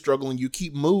see you struggle and you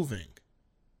keep moving.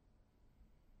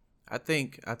 I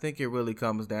think it really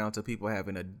comes down to people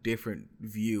having a different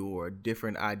view or a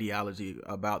different ideology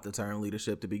about the term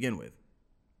leadership to begin with.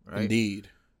 Right? Indeed.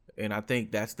 And I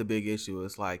think that's the big issue.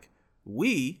 It's like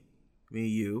me,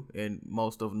 you, and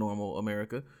most of normal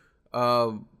America,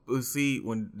 see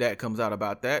when that comes out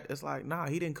about that, it's like, nah,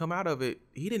 he didn't come out of it.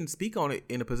 He didn't speak on it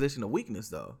in a position of weakness,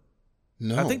 though.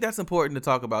 No. I think that's important to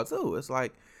talk about, too. It's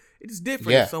like, it's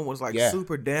different if someone's like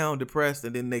super down, depressed,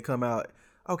 and then they come out,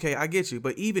 okay, I get you.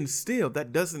 But even still,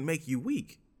 that doesn't make you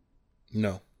weak.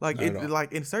 No. Like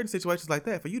in certain situations like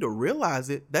that, for you to realize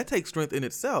it, that takes strength in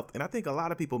itself. And I think a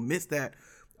lot of people miss that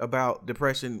about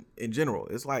depression in general.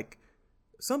 It's like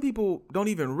some people don't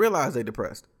even realize they're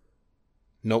depressed.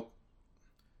 Nope.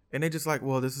 And they're just like,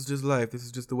 well, this is just life. This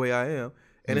is just the way I am.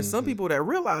 And there's some people that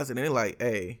realize it and they're like,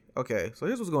 hey, okay, so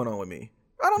here's what's going on with me.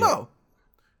 I don't know.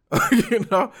 You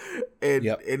know?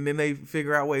 And then they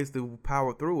figure out ways to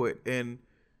power through it. And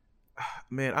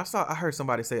man, I heard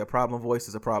somebody say a problem voiced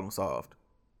is a problem solved.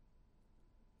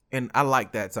 And I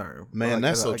like that term. Man,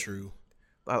 that's so true.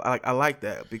 I like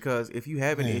that because if you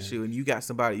have an issue and you got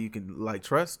somebody you can like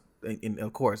trust, and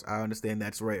of course I understand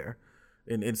that's rare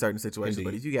in certain situations.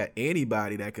 Indeed. But if you got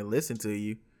anybody that can listen to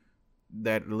you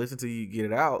get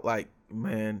it out, like,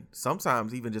 man,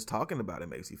 sometimes even just talking about it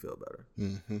makes you feel better.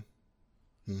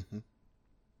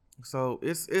 So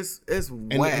it's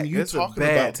whack. And you talking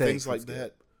about things like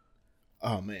that.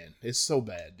 Oh man, it's so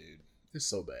bad, dude. It's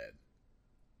so bad.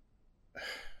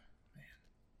 Man,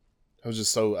 I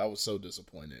was so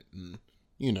disappointed, and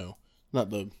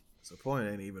not the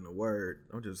disappointed ain't even a word.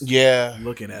 I'm just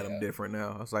looking at them different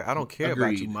now. I was like, I don't care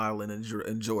about you modeling in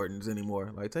Jordans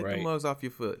anymore. Like, take the mugs off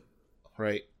your foot.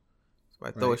 Right.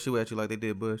 Somebody throw a shoe at you like they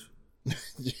did Bush.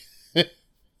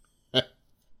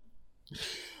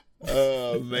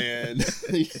 Oh man.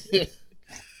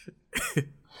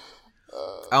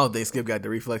 I don't think Skip got the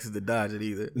reflexes to dodge it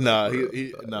either. Nah.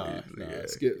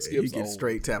 Skip's he gets old.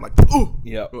 Straight tap like, ooh.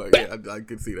 Yep. Like, I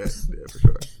can see that. Yeah, for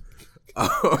sure.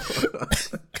 Oh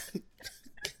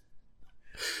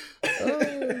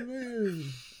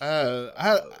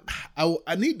man.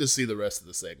 I need to see the rest of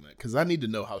the segment because I need to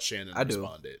know how Shannon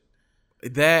responded.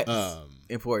 That's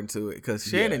important to it because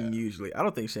Shannon usually, I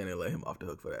don't think Shannon let him off the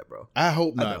hook for that, bro. I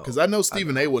hope not because I know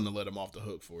Stephen A. wouldn't have let him off the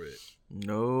hook for it.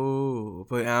 No,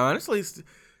 but honestly,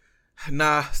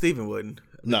 Stephen wouldn't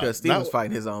because Steven's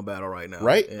fighting his own battle right now,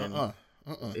 right? And,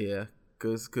 yeah,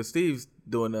 because Steve's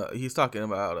doing he's talking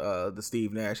about the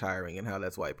Steve Nash hiring and how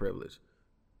that's white privilege.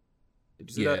 Did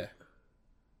you see that?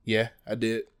 Yeah, I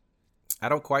did. I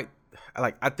don't quite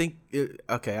I think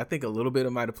I think a little bit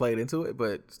of might have played into it,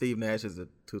 but Steve Nash is a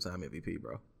 2-time MVP,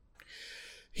 bro.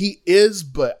 He is,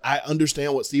 but I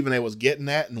understand what Stephen A. was getting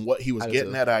at, and what he was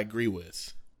getting at, I agree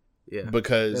with. Yeah,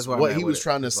 because what he was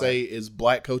trying to say is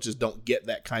black coaches don't get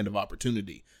that kind of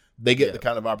opportunity. They get the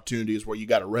kind of opportunities where you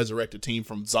got to resurrect a team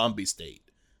from zombie state,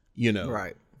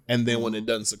 right? And then when it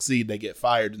doesn't succeed, they get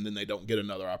fired, and then they don't get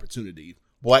another opportunity.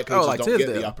 Black coaches don't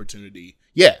get the opportunity.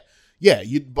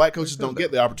 Black coaches don't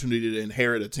get the opportunity to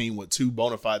inherit a team with 2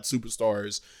 bona fide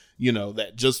superstars,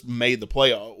 that just made the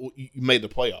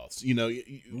playoffs.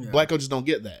 Black coaches don't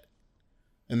get that,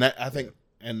 and that I think,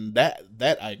 and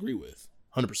that I agree with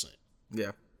 100%.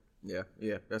 Yeah,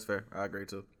 that's fair. I agree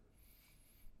too.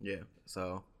 Yeah,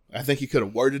 so I think he could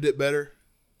have worded it better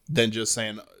than just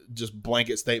saying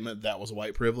blanket statement that was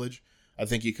white privilege. I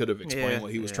think he could have explained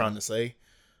what he was trying to say.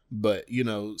 But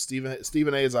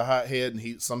Stephen A. is a hothead, and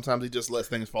he sometimes just lets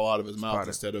things fall out of his mouth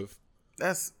instead of.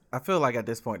 I feel like at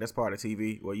this point that's part of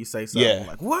TV where you say something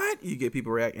like what, you get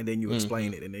people react, and then you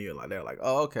explain it, and then they're like,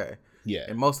 oh, okay. Yeah.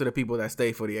 And most of the people that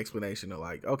stay for the explanation are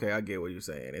like, okay, I get what you're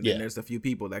saying. And then there's a few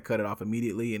people that cut it off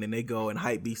immediately, and then they go and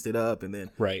hype beast it up, and then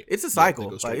it's a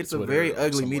cycle. Like it's a very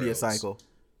ugly media cycle.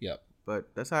 Yep.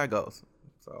 But that's how it goes.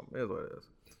 So it is what it is.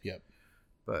 Yep.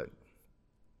 But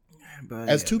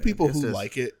as two people who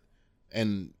like it,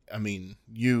 and I mean,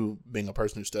 you being a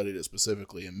person who studied it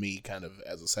specifically, and me kind of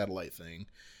as a satellite thing,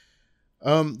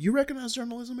 you recognize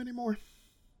journalism anymore?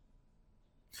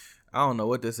 I don't know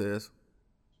what this is.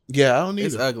 Yeah, I don't either.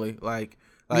 It's ugly. Like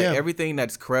everything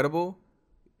that's credible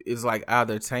is like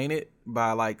either tainted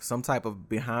by like some type of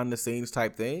behind the scenes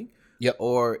type thing. Yep.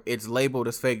 Or it's labeled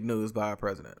as fake news by our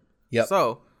president. Yep.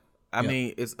 So, I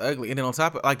mean, it's ugly. And then on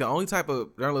top of like the only type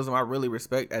of journalism I really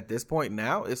respect at this point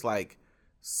now is like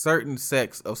certain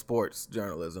sects of sports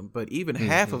journalism, but even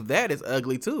half of that is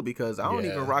ugly too, because I don't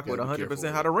even rock with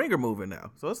 100% how the Ringer moving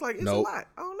now. So it's like, it's a lot.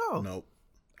 I don't know.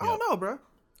 I don't know, bro.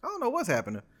 I don't know what's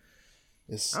happening.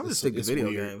 I'm just sticking to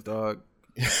video games, dog.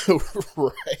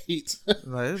 Right.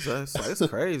 Like it's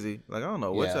crazy. Like, I don't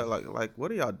know what y'all like.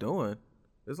 What are y'all doing?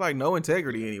 It's like no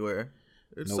integrity anywhere.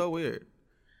 It's so weird.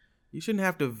 You shouldn't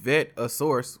have to vet a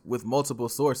source with multiple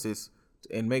sources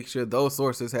and make sure those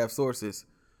sources have sources.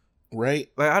 Right.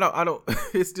 Like, I don't.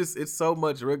 It's so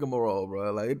much rigmarole,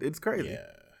 bro. Like, it's crazy. Yeah.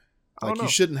 Like, you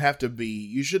shouldn't have to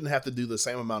do the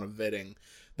same amount of vetting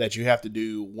that you have to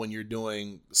do when you're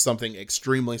doing something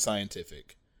extremely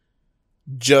scientific.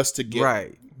 Just to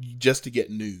get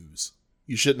news.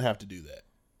 You shouldn't have to do that.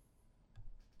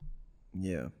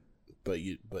 Yeah. But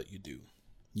you do.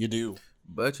 You do.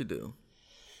 But you do.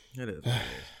 It is.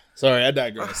 Sorry, I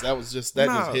digress. That just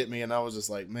hit me, and I was just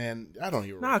like, man, I don't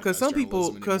even. Because some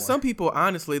people,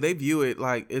 honestly, they view it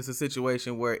like it's a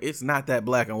situation where it's not that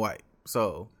black and white.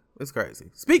 So it's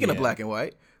crazy. Speaking of black and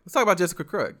white, let's talk about Jessica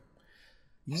Krug.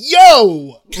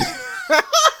 Yo.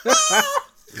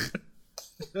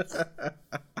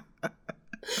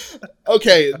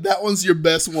 Okay, that one's your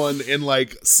best one in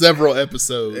like several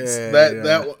episodes.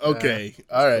 Okay,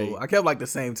 all right. Cool. I kept like the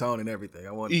same tone and everything.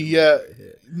 I wanted.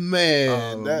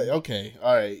 Man. Okay,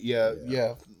 all right. Yeah.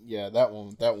 That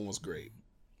one was great.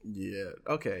 Yeah.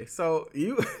 Okay. So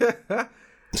you.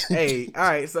 Hey. All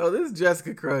right. So this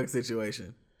Jessica Krug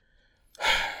situation.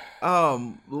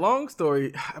 Long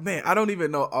story. Man, I don't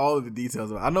even know all of the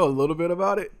details about it. I know a little bit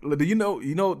about it. Do you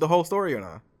know the whole story or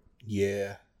not?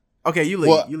 Yeah. Okay, you lead.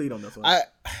 Well, you lead on this one.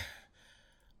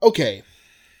 Okay.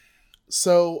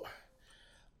 So,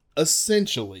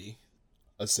 essentially,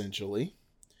 Jessica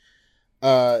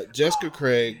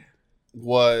Krug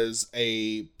was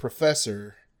a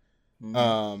professor,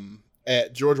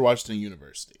 at George Washington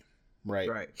University, right?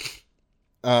 Right.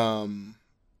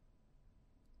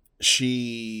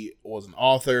 She was an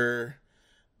author.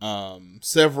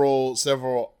 Several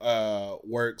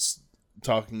works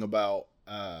talking about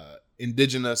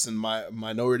indigenous and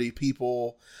minority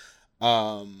people.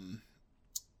 So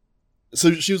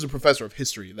she was a professor of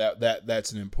history.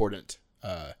 That's an important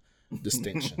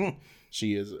distinction.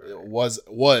 She was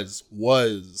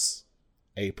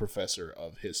a professor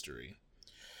of history.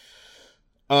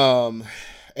 And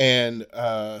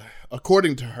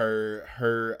according to her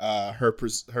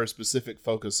specific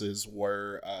focuses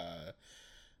were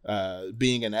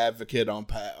being an advocate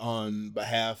on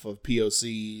behalf of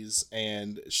POCs,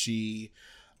 and she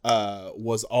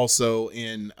was also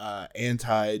in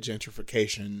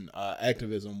anti-gentrification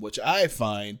activism, which I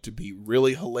find to be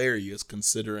really hilarious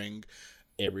considering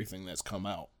everything that's come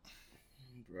out.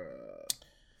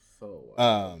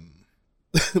 So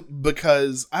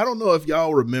because I don't know if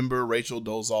y'all remember Rachel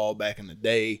Dolezal back in the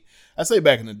day. I say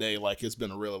back in the day like it's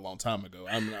been a really long time ago.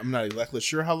 I'm not exactly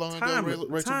sure how long ago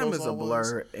Rachel Dolezal is a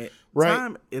blur. Right?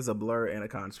 Time is a blur and a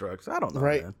construct. So I don't know.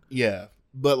 Right? Man. Yeah,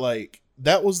 but like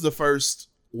that was the first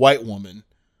white woman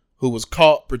who was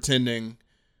caught pretending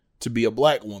to be a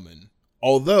black woman.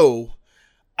 Although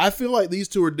I feel like these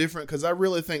two are different because I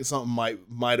really think something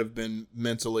might have been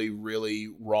mentally really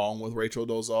wrong with Rachel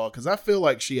Dolezal, because I feel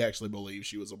like she actually believed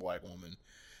she was a black woman,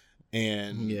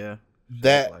 and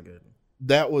that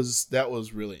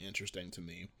was really interesting to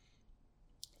me.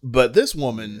 But this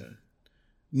woman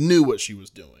knew what she was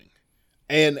doing,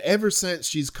 and ever since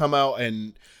she's come out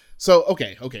and so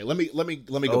okay, let me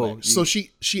go back. So she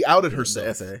outed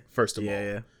herself first of all.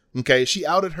 Yeah. Okay, she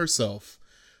outed herself.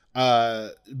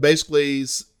 Basically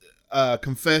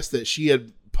confessed that she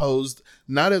had posed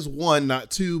not as one, not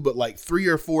two, but like 3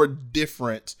 or 4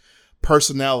 different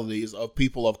personalities of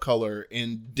people of color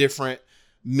in different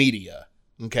media.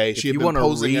 Okay, she had been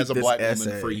posing as a black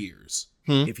woman for years.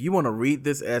 If you want to read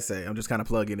this essay, I'm just kind of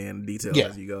plugging in details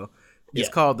as you go. It's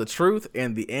called "The Truth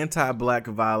and the Anti-Black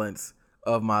Violence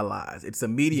of My Lies." It's a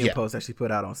Medium post that she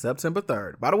put out on September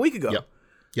 3rd, about a week ago.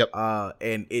 Yep.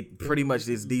 And it pretty much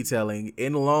is detailing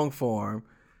in long form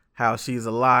how she's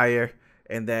a liar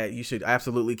and that you should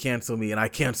absolutely cancel me, and I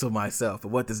cancel myself. But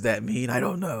what does that mean? I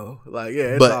don't know. Like,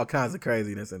 it's all kinds of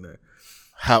craziness in there.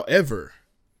 However,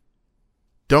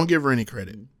 don't give her any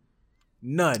credit.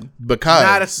 None.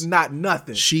 Because not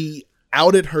nothing. She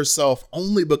outed herself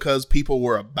only because people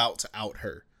were about to out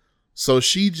her. So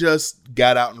she just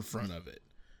got out in front of it.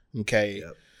 Okay.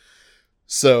 Yep.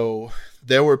 So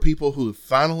there were people who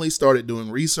finally started doing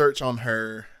research on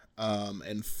her,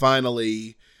 and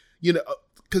finally,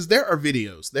 because there are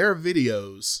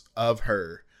videos of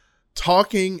her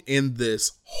talking in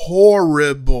this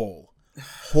horrible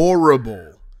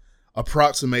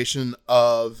approximation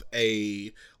of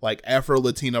a like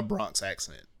Afro-Latina Bronx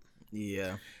accent.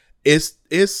 Yeah.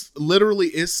 It's literally,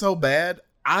 it's so bad.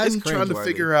 I'm trying to cringe-worthy.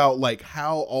 figure out like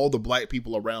how all the black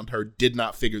people around her did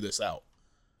not figure this out.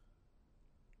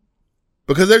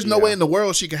 Because there's no way in the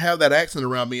world she could have that accent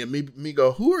around me and me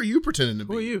go, who are you pretending to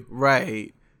be? Who are you?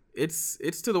 Right. It's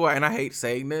to the why, and I hate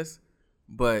saying this,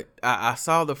 but I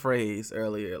saw the phrase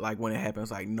earlier, like when it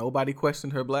happens, like nobody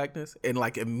questioned her blackness, and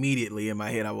like immediately in my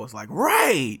head I was like,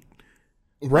 right.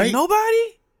 Like,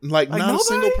 nobody? Like not nobody? a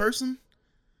single person?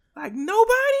 Like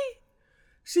nobody?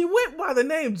 She went by the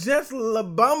name Jess La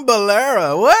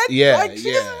Bambalera. What? Yeah, like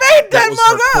she yeah. just made that was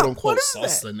mug her up. quote unquote What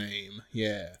is salsa that? name.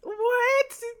 Yeah.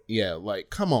 What? Yeah, like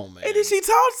come on, man. And then she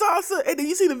taught salsa, and then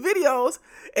you see the videos,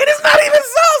 and it's not even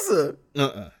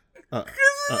salsa.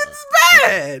 It's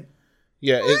bad.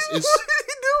 Yeah, what are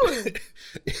you doing?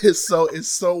 it's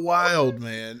so wild,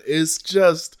 man. It's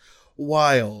just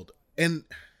wild. And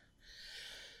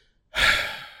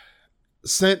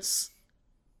since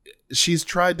she's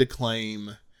tried to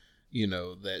claim, you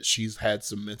know, that she's had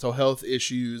some mental health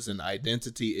issues and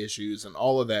identity issues and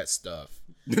all of that stuff.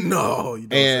 No, you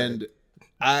don't. And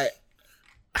I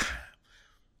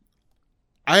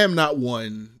am not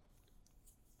one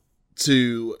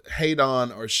to hate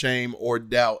on or shame or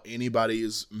doubt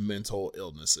anybody's mental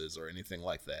illnesses or anything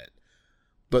like that.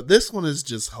 But this one is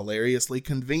just hilariously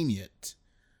convenient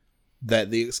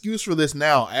that the excuse for this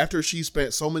now, after she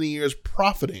spent so many years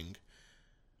profiting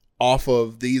off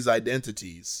of these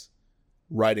identities,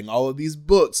 writing all of these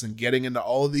books and getting into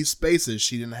all of these spaces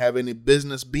she didn't have any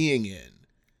business being in,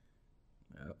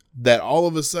 that all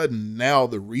of a sudden now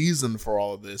the reason for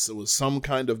all of this, it was some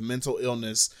kind of mental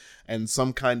illness and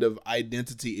some kind of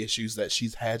identity issues that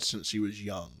she's had since she was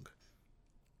young.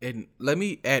 And let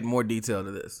me add more detail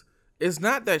to this. It's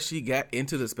not that she got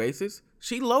into the spaces.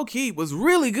 She low-key was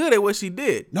really good at what she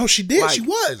did. No, she did. Like, she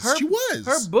was.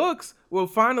 Her books were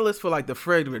finalists for like the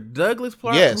Frederick Douglass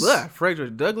Prize. Yes.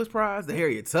 Frederick Douglass Prize, the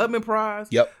Harriet Tubman Prize.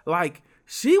 Yep. Like,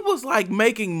 she was like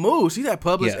making moves. She had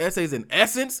published essays in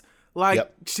Essence.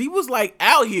 Like, she was like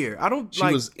out here. She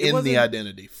was in the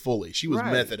identity fully. She was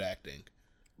method acting.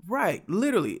 Right,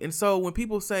 literally. And so when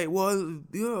people say, well,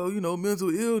 you know, mental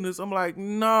illness, I'm like,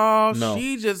 no,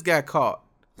 she just got caught.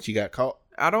 She got caught.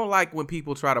 I don't like when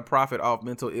people try to profit off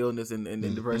mental illness and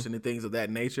depression and things of that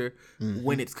nature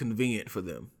when it's convenient for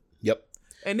them. Yep.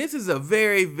 And this is a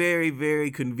very, very,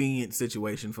 very convenient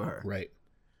situation for her. Right.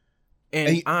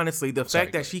 And honestly, the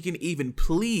fact that she can even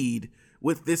plead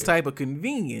with this type of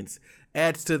convenience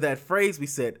adds to that phrase we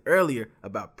said earlier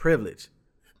about privilege.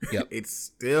 Yep. It's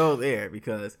still there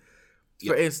because,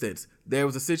 for instance, there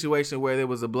was a situation where there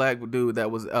was a black dude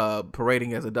that was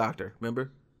parading as a doctor.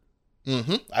 Remember?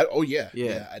 Mm-hmm.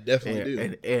 Yeah, I definitely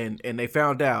do. And they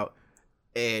found out,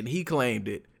 and he claimed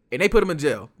it, and they put him in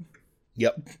jail.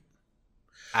 Yep.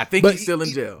 I think he's still in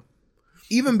jail.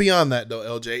 Even beyond that,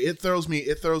 though, LJ, it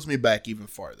throws me back even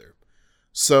farther.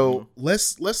 So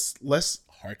let's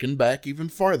harken back even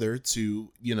farther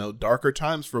to, you know, darker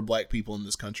times for black people in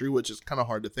this country, which is kind of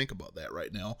hard to think about that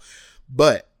right now.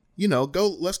 But, you know,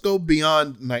 let's go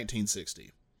beyond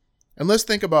 1960. And let's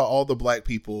think about all the black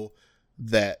people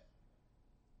that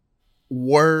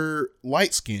were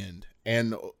light-skinned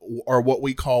and are what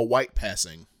we call white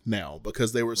passing now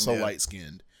because they were so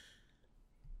light-skinned.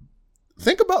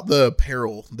 Think about the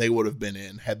peril they would have been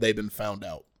in had they been found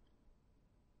out.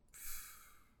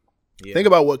 Yeah. Think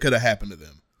about what could have happened to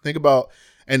them. Think about,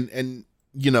 and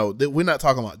you know, we're not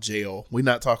talking about jail. We're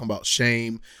not talking about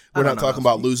shame. We're not talking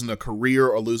about losing a career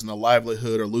or losing a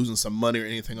livelihood or losing some money or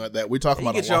anything like that. We're talking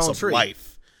about a loss of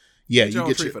life. Yeah,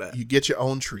 you get your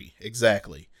own tree.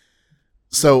 Exactly.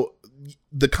 So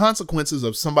the consequences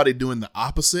of somebody doing the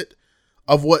opposite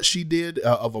of what she did,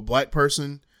 of a black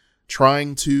person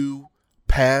trying to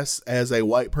pass as a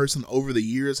white person over the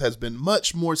years, has been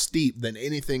much more steep than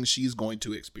anything she's going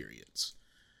to experience.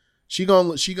 She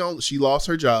lost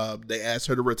her job. They asked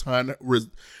her to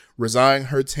resign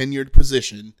her tenured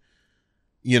position,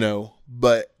 you know,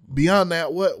 but beyond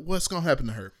that, what's going to happen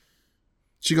to her?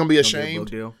 She going to be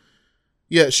ashamed?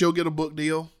 Yeah, she'll get a book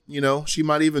deal. You know, she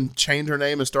might even change her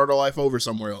name and start her life over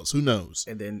somewhere else. Who knows?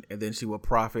 And then she will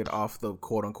profit off the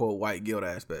quote unquote white guilt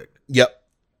aspect.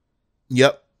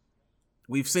 Yep.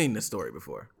 We've seen this story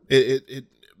before. It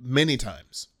many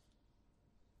times,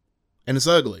 and it's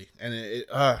ugly. And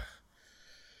it's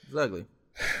ugly.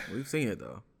 We've seen it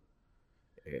though.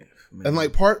 Yeah, and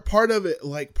like part of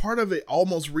it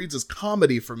almost reads as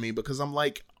comedy for me because I'm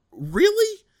like,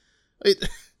 really?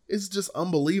 It's just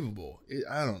unbelievable.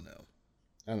 I don't know.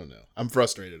 I'm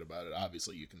frustrated about it.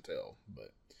 Obviously, you can tell,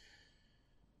 but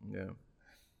yeah.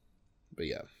 But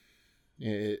yeah,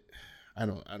 I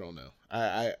don't know.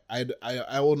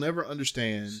 I will never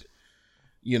understand,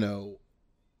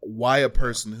 why a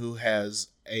person who has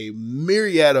a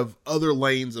myriad of other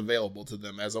lanes available to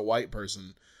them as a white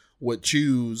person would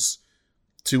choose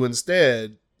to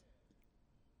instead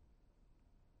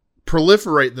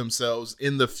proliferate themselves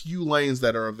in the few lanes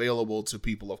that are available to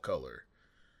people of color.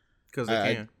 Because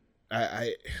they can.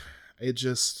 It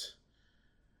just,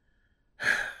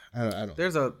 I don't.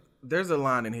 There's a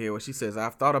line in here where she says,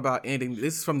 "I've thought about ending."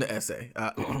 This is from the essay,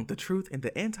 "The truth and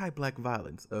the anti-black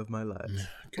violence of my lives."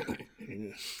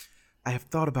 "I have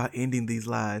thought about ending these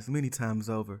lies many times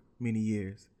over, many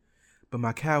years, but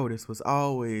my cowardice was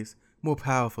always more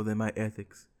powerful than my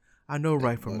ethics. I know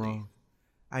right from wrong.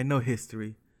 I know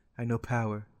history. I know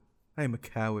power. I am a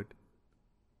coward."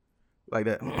 Like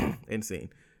that,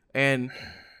 insane. And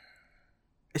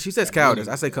she says cowardice.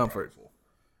 I say comfort.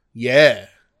 Yeah.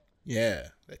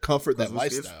 That comfort, that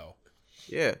lifestyle.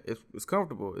 Yeah, it's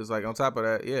comfortable. It's like on top of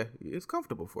that, yeah, it's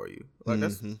comfortable for you. Like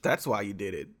that's why you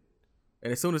did it.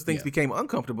 And as soon as things became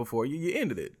uncomfortable for you, you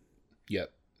ended it.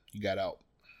 Yep, you got out.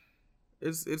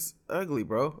 It's ugly,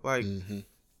 bro. Like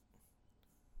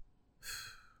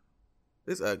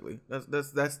it's ugly. That's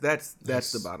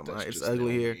the bottom line. It's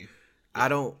ugly here. Yeah. I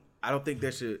don't think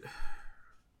that should.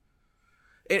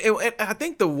 And I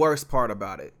think the worst part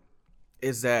about it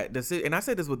is that and I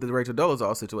said this with the Rachel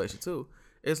Dolezal situation too.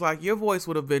 It's like your voice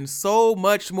would have been so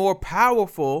much more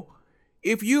powerful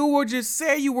if you were just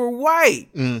say you were white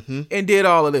and did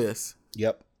all of this.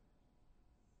 Yep.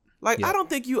 Like I don't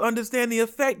think you understand the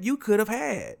effect you could have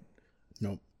had.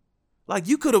 Nope. Like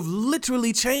you could have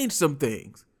literally changed some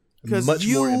things because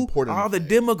you are the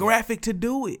demographic to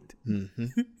do it. You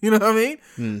know what I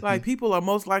mean? Like people are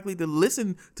most likely to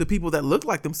listen to people that look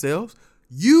like themselves.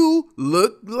 You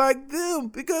look like them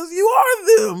because you are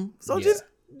them. So just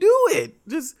do it.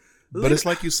 But it's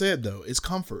like you said, though, it's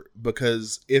comfort,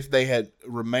 because if they had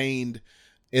remained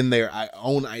in their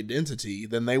own identity,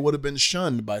 then they would have been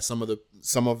shunned by some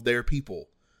of their people.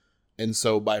 And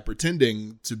so by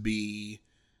pretending to be,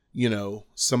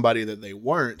 somebody that they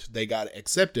weren't, they got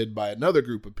accepted by another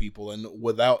group of people, and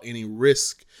without any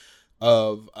risk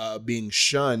of being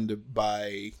shunned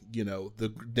by, the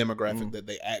demographic that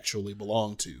they actually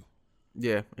belong to.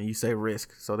 Yeah, and you say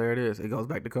risk, so there it is. It goes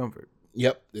back to comfort.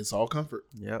 Yep, it's all comfort.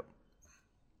 Yep.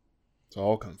 It's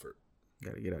all comfort.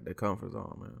 Got to get out that comfort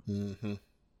zone, man.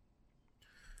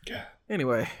 Yeah.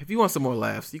 Anyway, if you want some more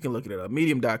laughs, you can look it up.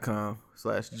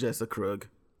 Medium.com/Jessica Krug.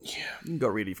 Yeah. You can go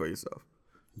read it for yourself.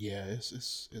 Yeah,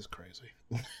 it's crazy.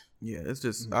 Yeah, it's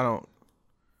just I don't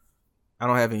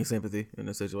have any sympathy in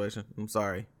this situation. I'm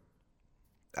sorry.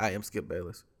 I am Skip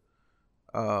Bayless.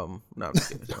 No, I'm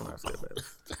just kidding. I'm not Skip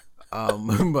Bayless.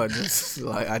 But just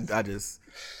like I just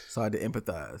started to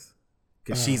empathize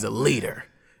because she's a leader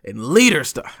and leader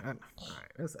stuff. All right,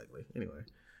 that's ugly. Anyway,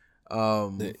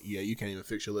 you can't even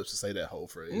fix your lips to say that whole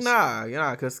phrase. Nah,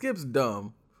 because Skip's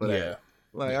dumb for that.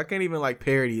 Like I can't even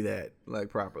parody that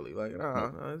properly. Like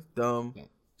it's dumb.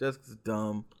 Jessica's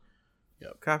dumb.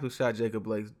 Yep. Cop who shot Jacob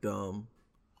Blake's dumb.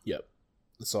 Yep.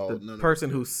 That's all. The person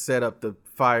who set up the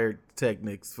fire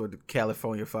techniques for the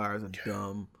California fires are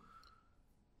dumb.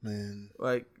 Man.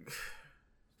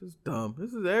 It's dumb.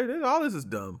 All this is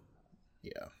dumb.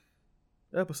 Yeah.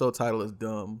 The episode title is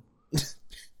dumb. It's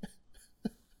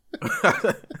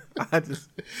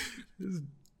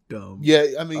dumb. Yeah,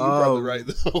 I mean, you're probably right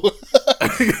though.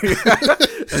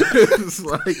 It's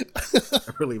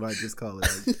I really might just call it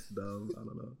dumb. I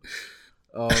don't know.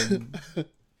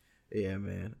 Yeah,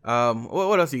 man.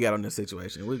 What else you got on this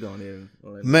situation? We're going in.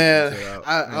 Man,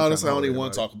 I honestly don't even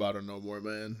want to talk about her no more,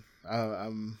 man.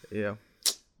 Yeah.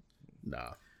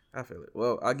 Nah. I feel it.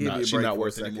 Well, I'll give you a break. She's not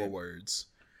worth any more words.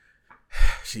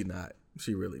 She not.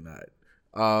 She really not.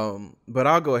 But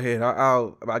I'll go ahead.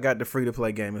 I got the free to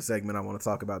play gaming segment I want to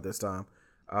talk about this time.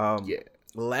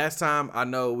 Last time I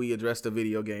know we addressed a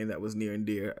video game that was near and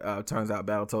dear. Turns out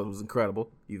Battletoads was incredible.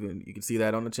 You can see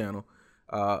that on the channel.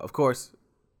 Of course,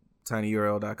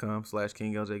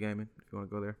 tinyurl.com/KingLJ Gaming if you want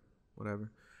to go there.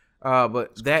 Whatever.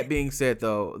 But that being said,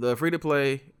 though, the free to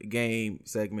play game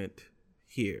segment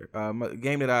here, a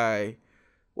game that I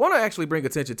want to actually bring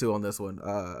attention to on this one,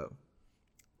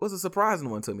 was a surprising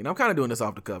one to me. And I'm kind of doing this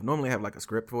off the cuff. Normally I have a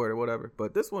script for it or whatever,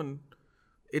 but this one,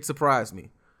 it surprised me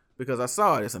because I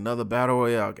saw it. It's another battle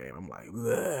royale game. I'm like,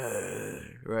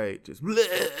 right, just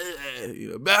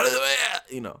battle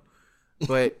royale,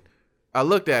 But I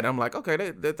looked at it. I'm like, okay,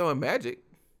 they're throwing magic.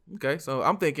 Okay, so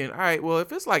I'm thinking, all right, well,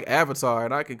 if it's like Avatar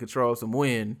and I can control some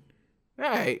wind, all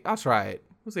right, I'll try it.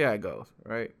 We'll see how it goes,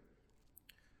 right?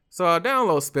 So I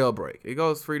download Spellbreak. It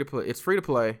goes free to play. It's free to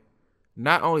play.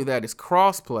 Not only that, it's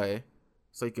cross-play,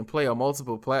 so you can play on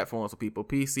multiple platforms with people.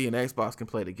 PC and Xbox can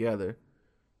play together.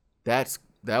 That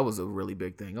was a really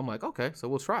big thing. I'm like, okay, so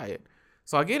we'll try it.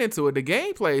 So I get into it. The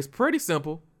gameplay is pretty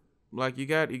simple. Like you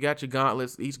got your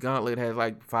gauntlets. Each gauntlet has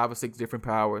like 5 or 6 different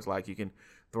powers. Like you can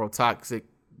throw toxic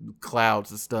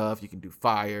clouds and stuff. You can do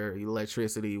fire,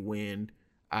 electricity, wind,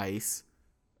 ice.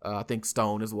 I think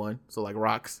stone is one. So like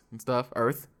rocks and stuff.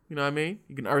 Earth. You know what I mean?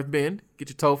 You can earth bend. Get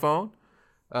your toe phone.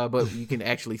 But you can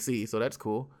actually see. So that's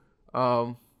cool.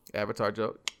 Avatar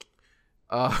joke.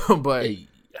 But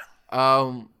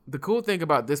the cool thing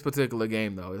about this particular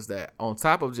game, though, is that on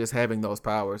top of just having those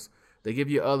powers, they give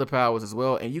you other powers as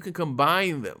well, and you can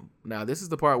combine them. Now, this is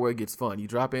the part where it gets fun. You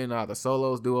drop in either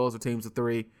solos, duos, or teams of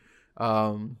 3.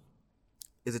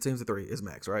 Is it teams of 3? It's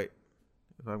max, right?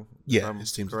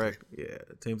 It's teams correct. of 3. Yeah,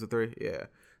 teams of 3. Yeah.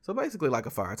 So basically like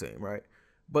a fire team, right?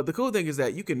 But the cool thing is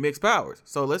that you can mix powers.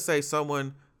 So let's say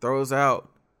someone throws out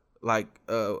like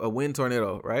a wind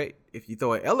tornado, right? If you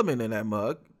throw an element in that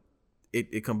mug,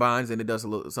 it combines and it does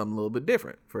something a little bit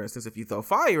different. For instance, if you throw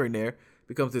fire in there, it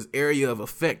becomes this area of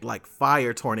effect like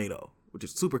fire tornado, which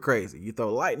is super crazy. You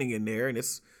throw lightning in there and it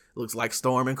looks like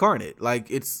storm incarnate.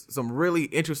 Like it's some really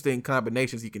interesting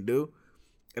combinations you can do.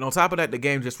 And on top of that, the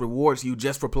game just rewards you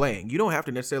just for playing. You don't have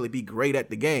to necessarily be great at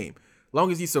the game. As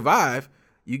long as you survive,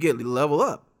 you get level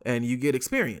up and you get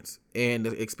experience. And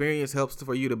the experience helps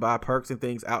for you to buy perks and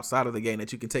things outside of the game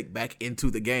that you can take back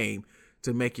into the game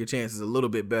to make your chances a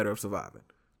little bit better of surviving.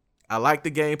 I like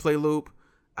the gameplay loop.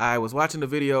 I was watching the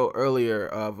video earlier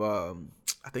of,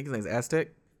 I think his name's Aztec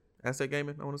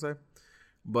Gaming, I want to say.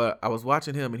 But I was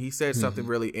watching him and he said something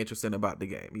really interesting about the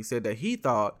game. He said that he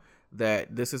thought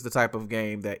that this is the type of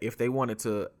game that if they wanted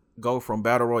to go from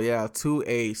Battle Royale to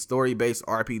a story-based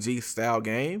RPG style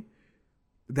game,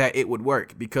 that it would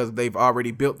work because they've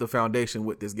already built the foundation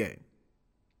with this game.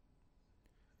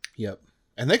 Yep.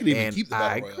 And they could even keep the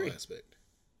Battle Royale aspect.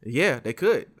 Yeah, they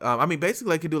could. I mean,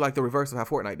 basically, they could do like the reverse of how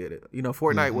Fortnite did it. You know,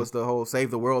 Fortnite was the whole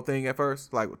save the world thing at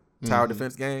first, like tower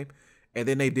defense game. And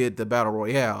then they did the Battle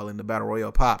Royale, and the Battle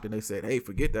Royale popped, and they said, hey,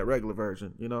 forget that regular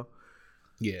version, you know?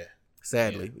 Yeah.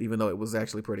 Sadly, even though it was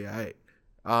actually pretty all right.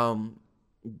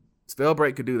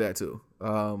 Spellbreak could do that too.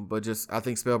 But I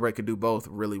think Spellbreak could do both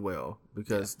really well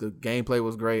because the gameplay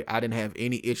was great. I didn't have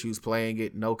any issues playing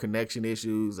it, no connection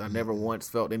issues. I never once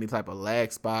felt any type of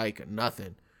lag spike or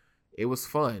nothing. It was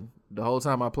fun. The whole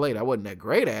time I played, I wasn't that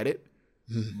great at it,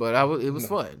 but it was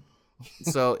fun.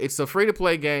 So it's a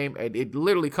free-to-play game. It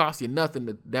literally costs you nothing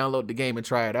to download the game and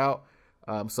try it out.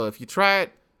 So if you try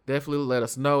it, definitely let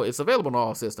us know. It's available on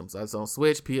all systems. It's on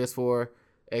Switch, PS4,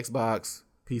 Xbox,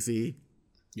 PC.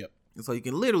 Yep. So you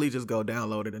can literally just go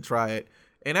download it and try it.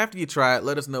 And after you try it,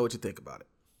 let us know what you think about it.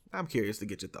 I'm curious to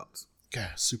get your thoughts.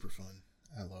 God, super fun.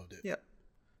 I loved it. Yep.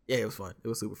 Yeah, it was fun. It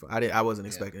was super fun. I wasn't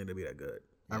expecting it to be that good.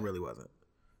 I really wasn't.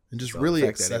 And just really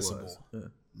accessible.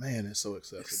 Man, it's so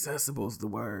accessible. Accessible is the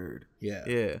word. Yeah.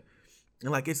 Yeah.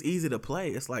 And like it's easy to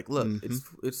play. It's like, look,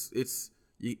 it's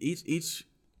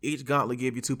each gauntlet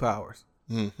give you 2 powers.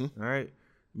 All right.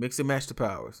 Mix and match the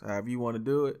powers. However you want to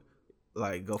do it.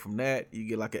 Like go from that. You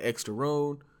get like an extra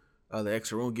rune. The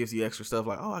extra rune gives you extra stuff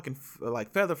like, oh, I can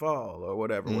like feather fall or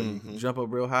whatever, where you can jump up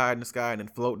real high in the sky and then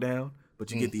float down, but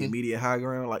you get the immediate high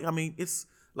ground. Like, I mean, it's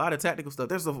a lot of tactical stuff.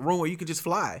 There's a rune where you can just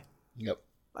fly. Yep.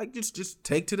 Like just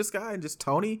take to the sky and just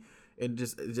Tony and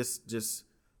just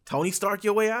Tony Stark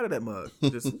your way out of that mug.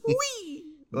 Just wee.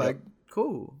 Like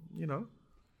cool, you know.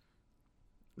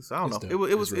 So I don't know.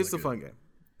 It's a fun game.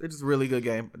 It's a really good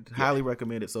game. Highly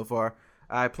recommend it so far.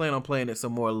 I plan on playing it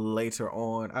some more later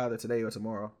on, either today or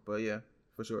tomorrow. But yeah,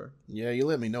 for sure. Yeah, you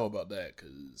let me know about that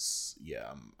because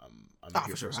I'm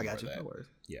for sure. I got you. No worries.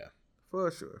 Yeah,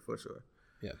 for sure.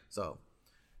 Yeah. So,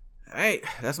 all right,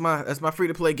 that's my free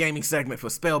to play gaming segment for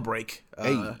Spellbreak.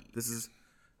 This is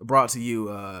brought to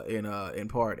you in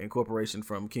part in corporation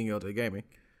from King ELJAY Gaming.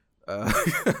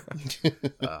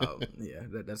 Yeah,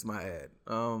 that's my ad.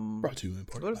 Brought to you in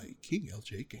part by King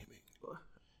ELJAY Gaming.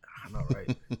 I know,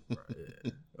 right?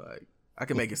 Yeah. Like I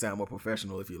can make it sound more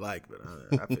professional if you like, but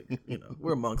I think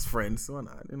we're amongst friends, so why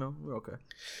not? We're okay.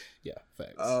 Yeah,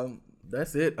 facts.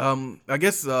 That's it. I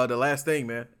guess the last thing,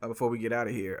 man, before we get out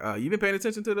of here, you been paying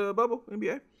attention to the bubble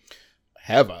NBA?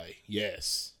 Have I?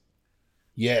 Yes.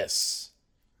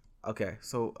 Okay,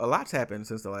 so a lot's happened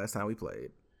since the last time we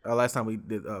played. Last time we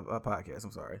did a podcast.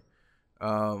 I'm sorry.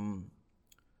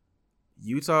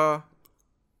 Utah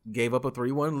gave up a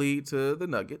 3-1 lead to the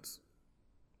Nuggets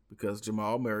because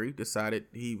Jamal Murray decided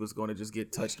he was going to just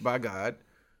get touched by God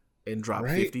and drop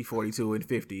 50, 42, and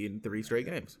 50 in 3 straight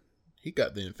games. He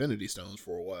got the Infinity Stones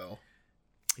for a while.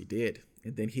 He did.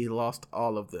 And then he lost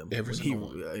all of them Every single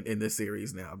one. In this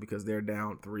series now because they're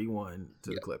down 3-1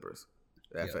 to the Clippers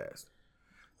that fast.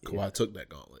 Kawhi took that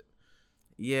gauntlet.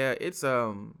 Yeah, it's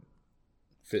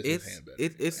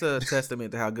it's a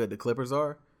testament to how good the Clippers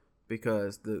are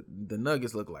because the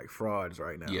Nuggets look like frauds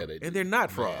right now. Yeah, they do. And they're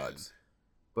not frauds.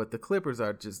 But the Clippers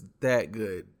are just that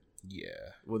good. Yeah.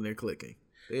 When they're clicking.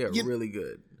 They are really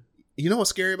good. You know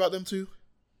what's scary about them too?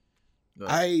 No.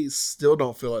 I still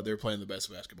don't feel like they're playing the best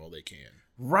basketball they can.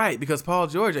 Right, because Paul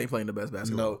George ain't playing the best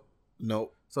basketball.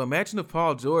 No. So imagine if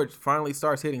Paul George finally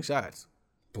starts hitting shots.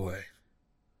 Boy.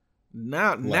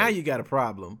 Now you got a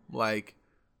problem. Like,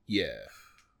 yeah.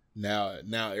 Now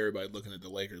everybody looking at the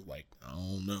Lakers like, I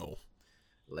don't know.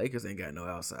 Lakers ain't got no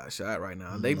outside shot right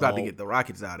now. They about to get the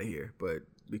Rockets out of here, but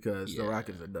because the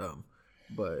Rockets are dumb.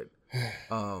 But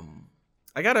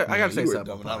I gotta say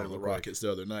something about the Rockets the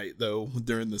other night though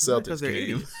during the Celtics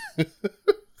game. Yeah,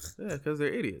 because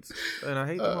they're idiots, and I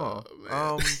hate them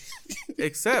all.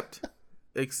 Except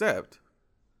PJ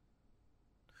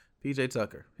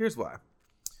Tucker. Here's why.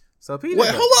 So PJ.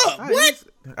 Wait, hold up. What?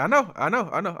 I know.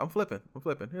 I'm flipping.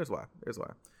 Here's why.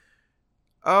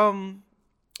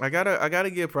 I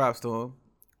gotta give props to him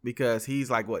because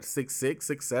he's like what 6'6",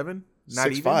 6'7", not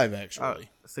 6'5" actually.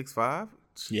 6'5".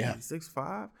 Yeah,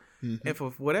 6'5". Mm-hmm. And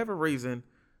for whatever reason,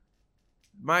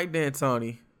 Mike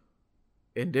D'Antoni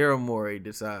and Daryl Morey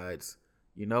decides,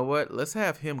 you know what? Let's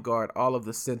have him guard all of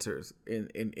the centers in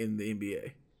the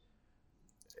NBA.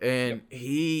 And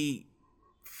he,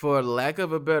 for lack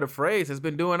of a better phrase, has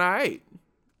been doing all right.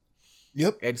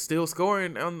 Yep. And still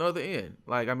scoring on the other end.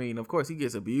 Like, I mean, of course, he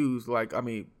gets abused. Like, I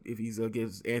mean, if he's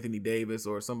against Anthony Davis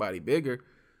or somebody bigger.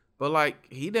 But,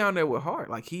 like, he down there with heart.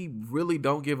 Like, he really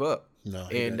don't give up. No,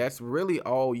 and that's really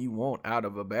all you want out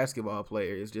of a basketball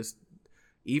player is just,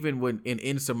 even when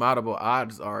insurmountable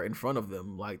odds are in front of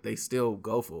them, like, they still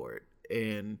go for it.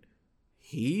 And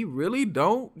he really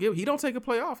don't take a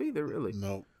play off either, really.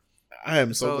 No. I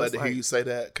am so glad to hear you say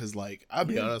that because, like, I'll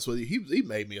be honest with you, he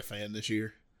made me a fan this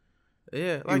year.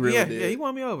 Yeah, like he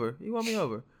won me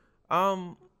over.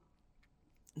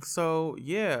 So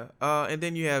yeah, and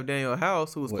then you have Daniel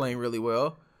House, who was playing really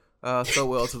well, so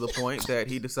well to the point that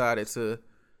he decided to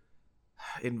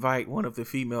invite one of the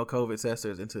female COVID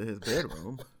testers into his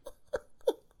bedroom,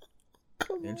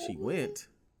 and she went.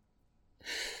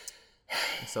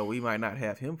 So we might not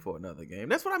have him for another game.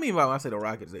 That's what I mean by when I say the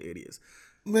Rockets are idiots.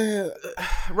 Man,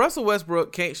 Russell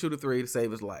Westbrook can't shoot a three to save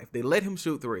his life. They let him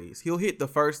shoot threes. He'll hit the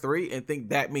first three and think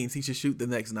that means he should shoot the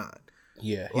next 9.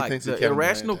 Yeah, he thinks the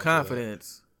irrational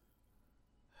confidence.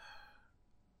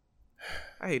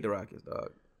 I hate the Rockets,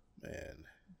 dog. Man,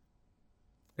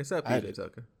 except PJ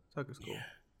Tucker. Tucker's cool.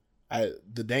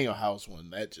 The Daniel House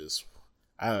one, that just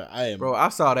I am. Bro, I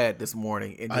saw that this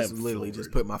morning and just literally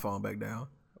just put my phone back down.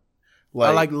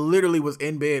 I literally was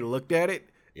in bed, looked at it.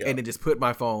 Yeah. And then just put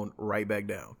my phone right back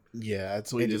down. Yeah, I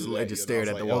tweeted and just stared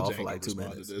at the wall for like 2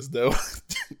 minutes. This, though.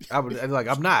 I was like,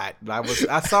 I'm not.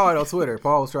 I saw it on Twitter.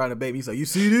 Paul was trying to bait me. He's like, you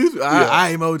see this?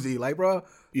 I emoji. Like, bro,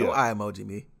 don't I emoji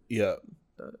me. Yeah.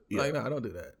 Like, no, don't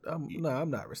do that. I'm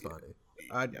not responding.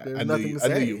 There's nothing to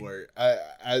say. I knew you weren't.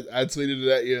 I tweeted it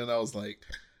at you and I was like,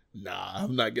 nah,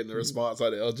 I'm not getting a response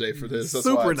out of LJ for this. That's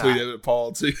why I tweeted at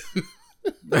Paul too.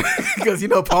 Because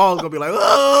Paul's gonna be like,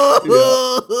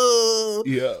 oh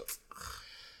yeah.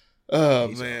 Oh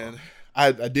man,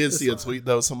 I did see a tweet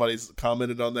though. Somebody's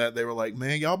commented on that. They were like,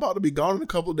 "Man, y'all about to be gone in a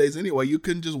couple of days anyway. You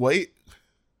couldn't just wait."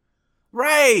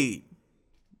 Right.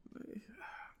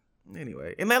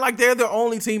 Anyway, and they're the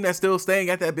only team that's still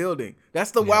staying at that building. That's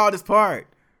the wildest part.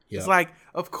 Yep. It's like,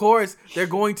 of course they're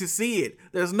going to see it.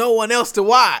 There's no one else to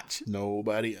watch.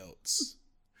 Nobody else.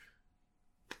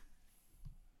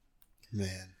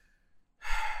 Man,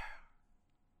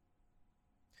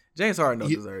 James Harden don't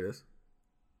deserve this.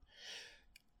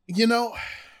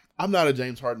 I'm not a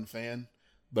James Harden fan,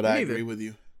 but I agree with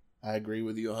you. I agree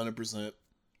with you 100%.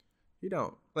 You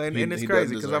don't, and it's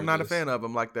crazy because I'm not a fan of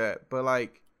him like that. But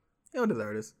like, he don't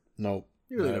deserve this. Nope,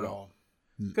 he really don't. At all.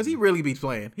 Because he really be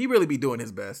playing. He really be doing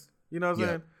his best. You know what I'm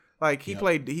saying? Like he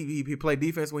played. He played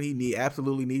defense when he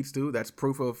absolutely needs to. That's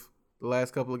proof of the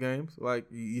last couple of games. Like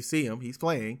you see him, he's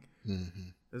playing. Mm-hmm.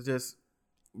 It's just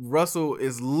Russell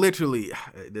is literally.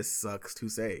 This sucks to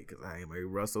say because I am a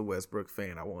Russell Westbrook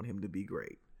fan. I want him to be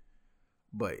great,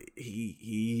 but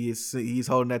he's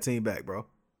holding that team back, bro.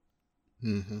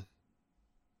 Mm-hmm.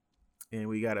 And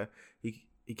we gotta.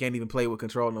 He can't even play with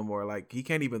control no more. Like he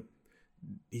can't even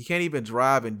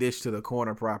drive and dish to the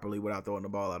corner properly without throwing the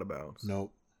ball out of bounds.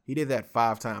 Nope. He did that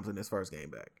 5 times in his first game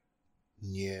back.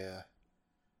 Yeah.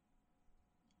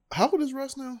 How old is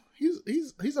Russ now?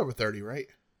 He's over 30, right?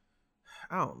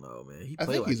 I don't know, man. He I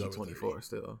played think like he's he's over 24 30.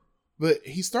 still. But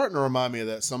he's starting to remind me of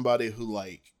that somebody who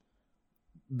like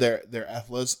their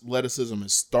athleticism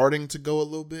is starting to go a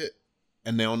little bit,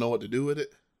 and they don't know what to do with it.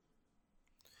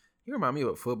 He remind me of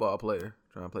a football player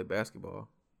trying to play basketball.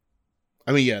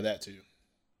 I mean, yeah, that too.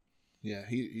 Yeah,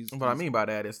 he's. What I mean by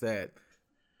that is that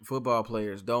football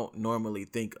players don't normally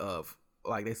think of,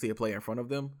 like, they see a player in front of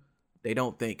them. They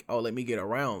don't think, oh, let me get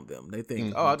around them. They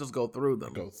think, oh, I'll just go through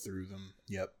them. Go through them.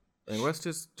 Yep. And West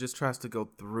just tries to go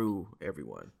through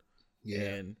everyone. Yeah.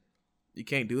 And you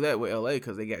can't do that with LA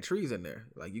because they got trees in there.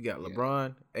 Like, you got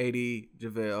LeBron, AD,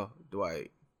 JaVale,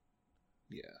 Dwight.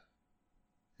 Yeah.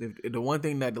 The one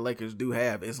thing that the Lakers do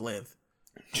have is length.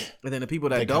 And then the people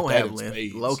that don't have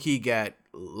length, low key got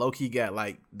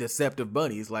like deceptive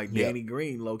bunnies. Like Danny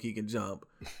Green, low key can jump.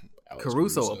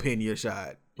 Caruso will pin your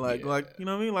shot. Like you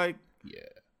know what I mean? Like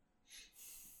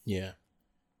yeah.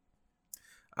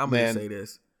 I'm gonna say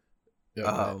this.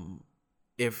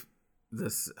 If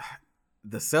the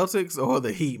Celtics or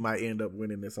the Heat might end up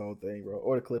winning this whole thing, bro,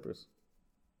 or the Clippers,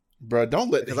 bro,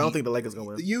 don't let because I don't think the Lakers gonna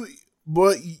win. You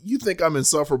think I'm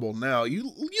insufferable now?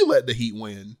 You let the Heat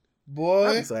win, boy.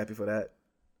 I'd be so happy for that,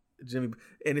 Jimmy.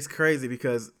 And it's crazy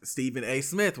because Stephen A.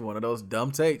 Smith, one of those dumb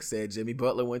takes, said Jimmy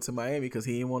Butler went to Miami because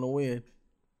he didn't want to win.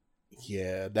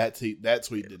 Yeah, that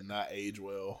tweet did not age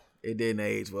well. It didn't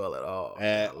age well at all.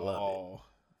 At all.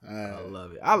 I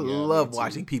love it. I love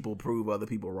watching people prove other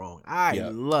people wrong. I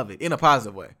love it in a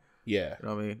positive way. Yeah, you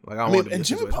know what I mean. Like I want to. And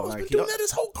Jimmy Butler's been doing that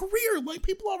his whole career. Like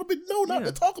people ought to be know not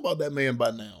to talk about that man by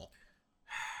now.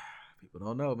 People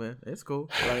don't know, man. It's cool.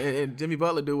 Like, and Jimmy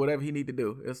Butler do whatever he need to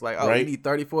do. It's like, oh, you need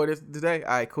 34 today. All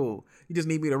right, cool. You just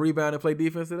need me to rebound and play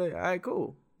defense today. All right,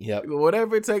 cool. Yep.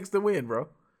 Whatever it takes to win, bro.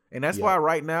 And that's why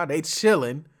right now they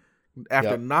chilling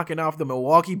after knocking off the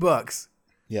Milwaukee Bucks.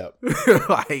 Yep.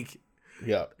 They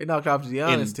knocked off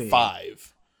Giannis' team.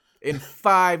 In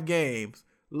 5 games.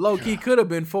 Low-key could have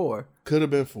been 4. Could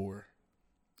have been 4.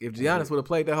 If Giannis would have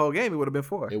played the whole game, it would have been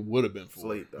 4. It would have been 4.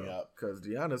 Sleep, though. Because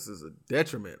Giannis is a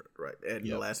detriment in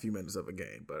the last few minutes of a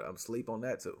game. But I'm sleep on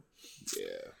that, too.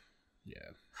 Yeah.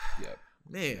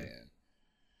 Man.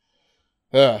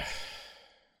 All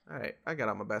right. I got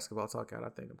out my basketball talk out. I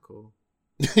think I'm cool.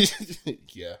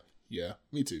 Yeah.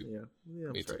 Me too. Yeah,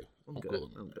 I'm straight. I'm good.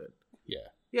 Cool. I'm good. Yeah.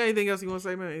 Anything else you want to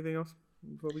say, man? Anything else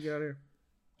before we get out of here?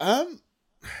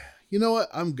 You know what?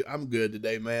 I'm good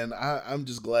today, man. I'm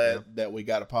just glad that we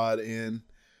got a pod in.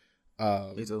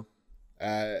 Me too.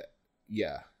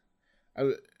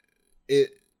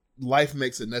 Life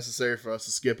makes it necessary for us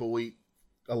to skip a week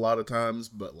a lot of times,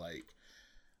 but like,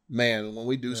 man, when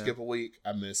we do skip a week,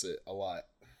 I miss it a lot.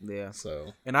 Yeah.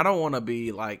 So, and I don't want to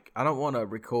be like, I don't want to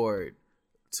record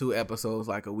 2 episodes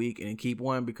like a week and keep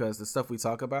one because the stuff we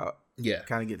talk about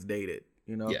kind of gets dated,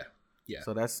 you know? Yeah.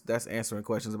 So that's answering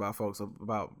questions about folks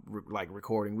about like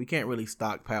recording. We can't really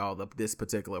stockpile this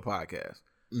particular podcast.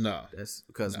 No. That's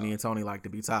because me and Tony like to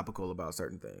be topical about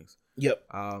certain things. Yep.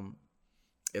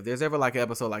 If there's ever like an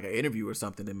episode like an interview or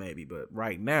something, then maybe. But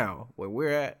right now, where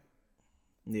we're at,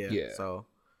 so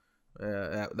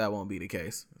that won't be the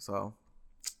case. So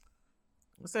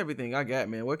that's everything I got,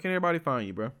 man. Where can everybody find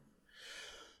you, bro?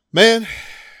 Man,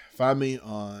 find me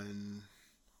on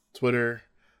Twitter,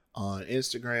 on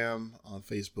Instagram, on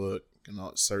Facebook. You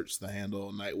can search the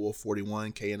handle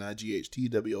Nightwolf41,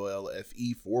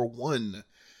 KNIGHTWOLFE41.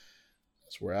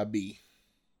 That's where I be.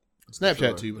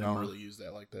 Snapchat too, but I don't really use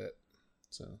that like that.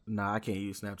 So I can't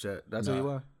use Snapchat. Did I tell you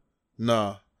why?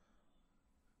 Nah.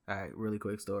 All right, really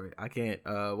quick story. I can't.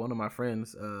 One of my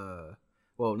friends,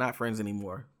 well, not friends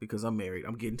anymore because I'm married.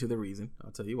 I'm getting to the reason.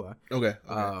 I'll tell you why. Okay.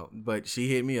 But she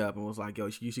hit me up and was like, "Yo,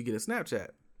 you should get a Snapchat."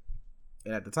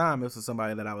 And at the time, this was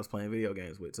somebody that I was playing video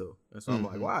games with too. And so I'm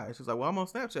like, "Why?" She's like, "Well, I'm on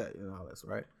Snapchat and all this,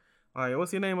 right?" All right,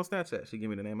 what's your name on Snapchat? She give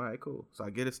me the name. All right, cool. So I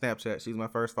get a Snapchat. She's my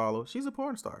first follower. She's a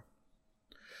porn star.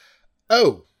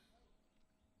 Oh.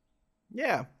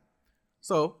 Yeah.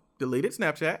 So deleted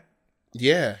Snapchat.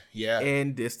 Yeah.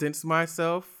 And distanced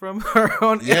myself from her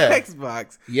on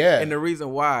Xbox. Yeah. And the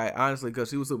reason why, honestly, because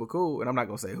she was super cool, and I'm not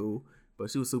going to say who, but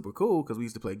she was super cool because we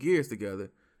used to play Gears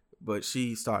together. But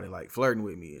she started like flirting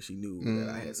with me and she knew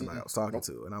that I had somebody I was talking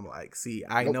to. And I'm like, see,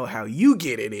 I know how you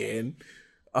get it in.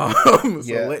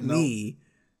 Let me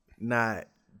not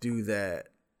do that.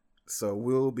 So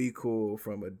we'll be cool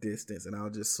from a distance and I'll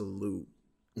just salute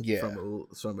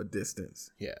from a distance.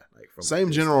 Yeah. Like from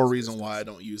same general reason why I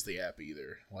don't use the app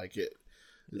either. Like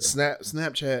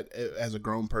Snapchat as a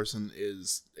grown person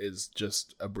is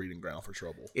just a breeding ground for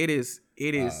trouble. It is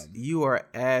you are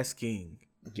asking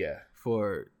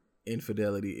for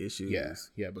infidelity issues.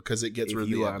 Yeah, because it gets rid of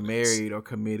the you are evidence. married or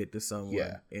committed to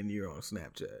someone and you're on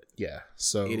Snapchat. Yeah,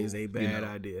 so it is a bad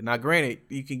idea. Now, granted,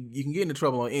 you can get into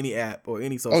trouble on any app or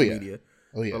any social media.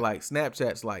 Oh yeah, but like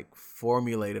Snapchat's like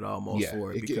formulated almost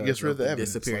for it because it gets rid of the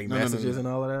evidence. Disappearing messages and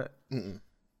all of that.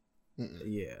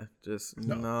 Yeah, just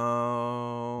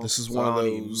no. This is so one of I don't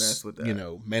even those, mess with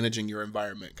that. managing your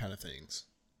environment kind of things.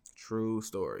 True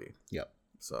story. Yep.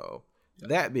 So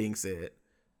that being said,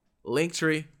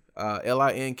 Linktree,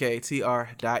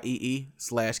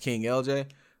 linktr.ee/King LJ.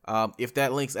 If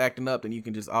that link's acting up, then you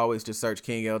can always search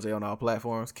King LJ on all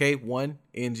platforms. K1NG,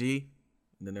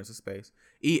 and then there's a space.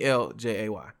 ELJAY.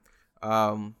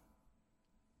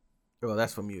 Well,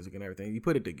 that's for music and everything. You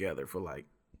put it together for like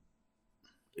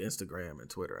Instagram and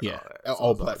Twitter and all that. So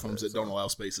all platforms that don't allow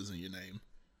spaces in your name.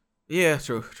 Yeah,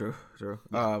 true.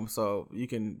 Yeah. So you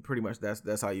can pretty much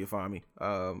that's how you find me.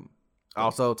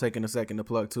 Also taking a second to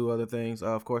plug two other things.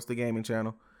 Of course, the gaming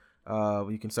channel.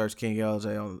 You can search King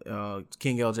LJ on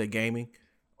King LJ Gaming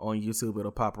on YouTube.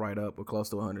 It'll pop right up. We're close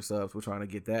to 100 subs. We're trying to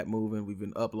get that moving. We've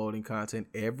been uploading content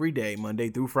every day, Monday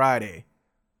through Friday.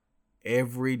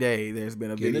 Every day there's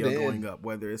been a video going up,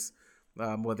 whether it's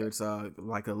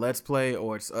like a Let's Play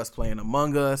or it's us playing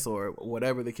Among Us or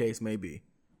whatever the case may be.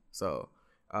 So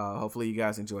hopefully you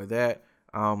guys enjoy that.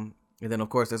 And then, of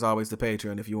course, there's always the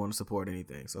Patreon if you want to support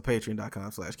anything. So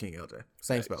patreon.com/King LJ.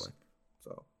 Same spelling.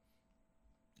 So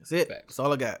that's it. That's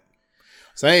all I got.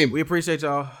 Same. We appreciate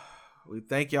y'all. We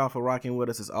thank y'all for rocking with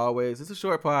us as always. It's a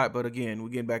short pod, but again, we're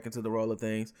getting back into the roll of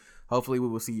things. Hopefully we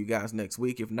will see you guys next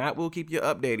week. If not, we'll keep you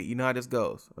updated. You know how this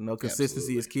goes. I know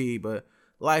consistency is key, but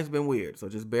life's been weird. So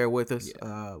just bear with us.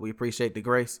 Yeah. We appreciate the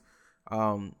grace.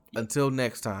 Until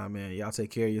next time, man, y'all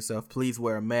take care of yourself. Please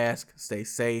wear a mask. Stay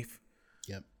safe.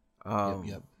 Yep.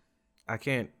 I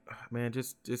can't, man,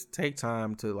 just take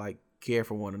time to like care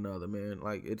for one another, man.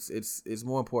 Like it's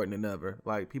more important than ever.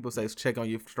 Like people say, check on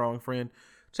your strong friend.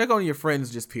 Check on your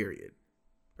friends, just period.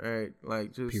 All right,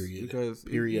 like just because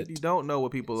you don't know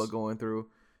what people are going through,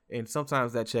 and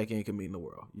sometimes that check-in can mean the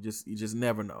world. You just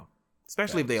never know,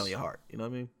 especially if they on your heart. You know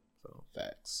what I mean? So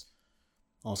facts.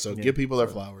 Also, give people their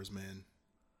flowers, man.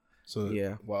 So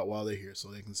while they're here,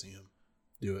 so they can see them.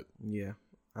 Do it. Yeah,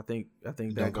 I think that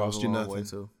don't goes cost a you long nothing. way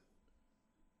too.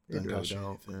 Doesn't cost you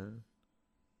anything. Man.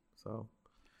 So.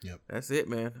 Yep. That's it,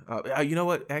 man. You know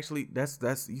what? Actually,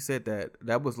 that's you said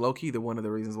that was low key one of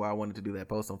the reasons why I wanted to do that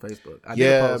post on Facebook. I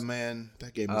did a post, man,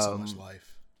 that gave me so much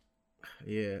life.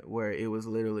 Yeah, where it was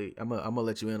literally, I'm gonna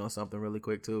let you in on something really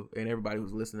quick too, and everybody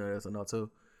who's listening to this will know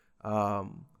too.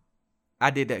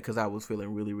 I did that because I was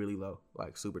feeling really, really low,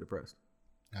 like super depressed.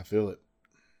 I feel it.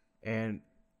 And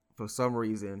for some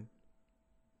reason,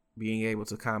 being able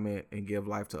to comment and give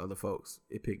life to other folks,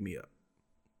 it picked me up.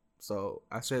 So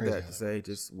I said that to say,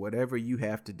 just whatever you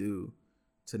have to do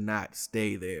to not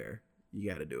stay there, you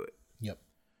got to do it. Yep.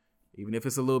 Even if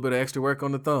it's a little bit of extra work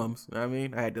on the thumbs. I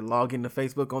mean, I had to log into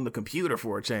Facebook on the computer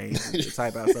for a change to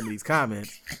type out some of these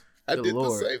comments. I did the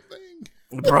same thing.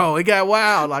 Bro, it got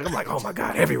wild. Like, I'm like, oh my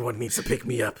God, everyone needs to pick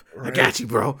me up. Right. I got you,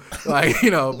 bro. Like,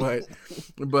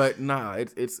 but nah,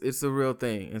 it's a real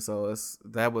thing. And so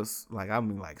that was like,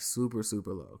 I'm like super,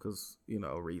 super low because,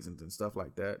 reasons and stuff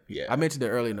like that. Yeah. I mentioned it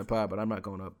earlier in the pod, but I'm not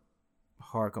going to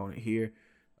hark on it here.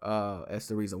 That's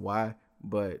the reason why.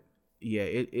 But yeah,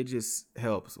 it just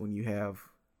helps when you have,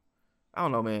 I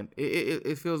don't know, man.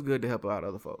 It feels good to help out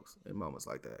other folks in moments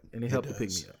like that. And it helped to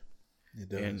pick me up. It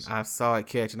does. And I saw it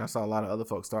catch, and I saw a lot of other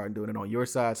folks starting doing it on your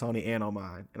side, Tony, and on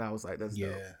mine. And I was like, that's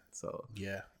dope. So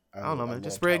I don't know, man.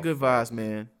 Just spread good vibes,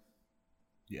 man.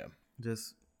 Yeah.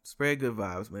 Just spread good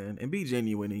vibes, man, and be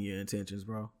genuine in your intentions,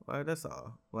 bro. Like that's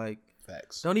all. Like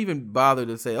facts. Don't even bother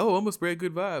to say, "Oh, I'm gonna spread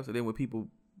good vibes," and then when people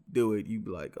do it, you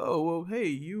be like, "Oh, well, hey,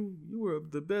 you were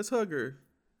the best hugger.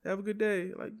 Have a good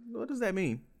day." Like, what does that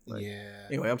mean? Like,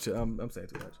 Anyway, I'm saying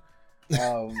too much.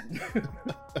 I'm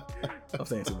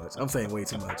saying too much. I'm saying way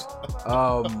too much.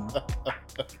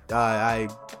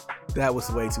 That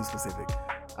was way too specific.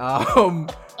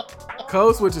 Code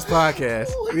Switches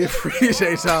Podcast. We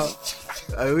appreciate y'all.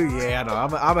 I know.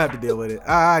 I'm gonna have to deal with it.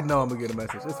 I know I'm gonna get a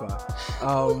message. It's fine.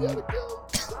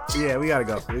 Yeah, we gotta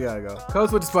go. Code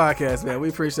Switches Podcast, man. We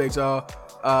appreciate y'all.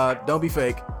 Don't be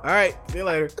fake. All right. See you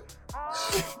later.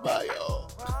 Bye, y'all.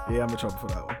 Yeah, I'm in trouble for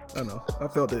that one. I know. I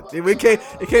felt it.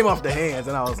 It came off the hands,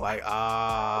 and I was like,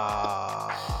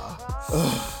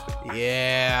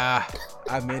 yeah.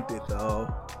 I meant it, though.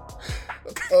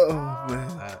 Oh,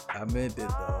 man. I meant it,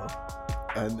 though.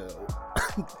 I know.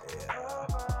 Yeah.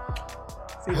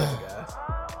 See you later, guys.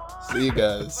 See you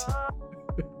guys.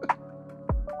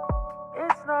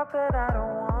 It's not that I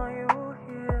don't want you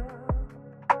here.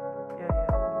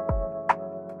 Yeah.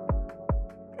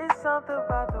 something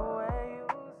about the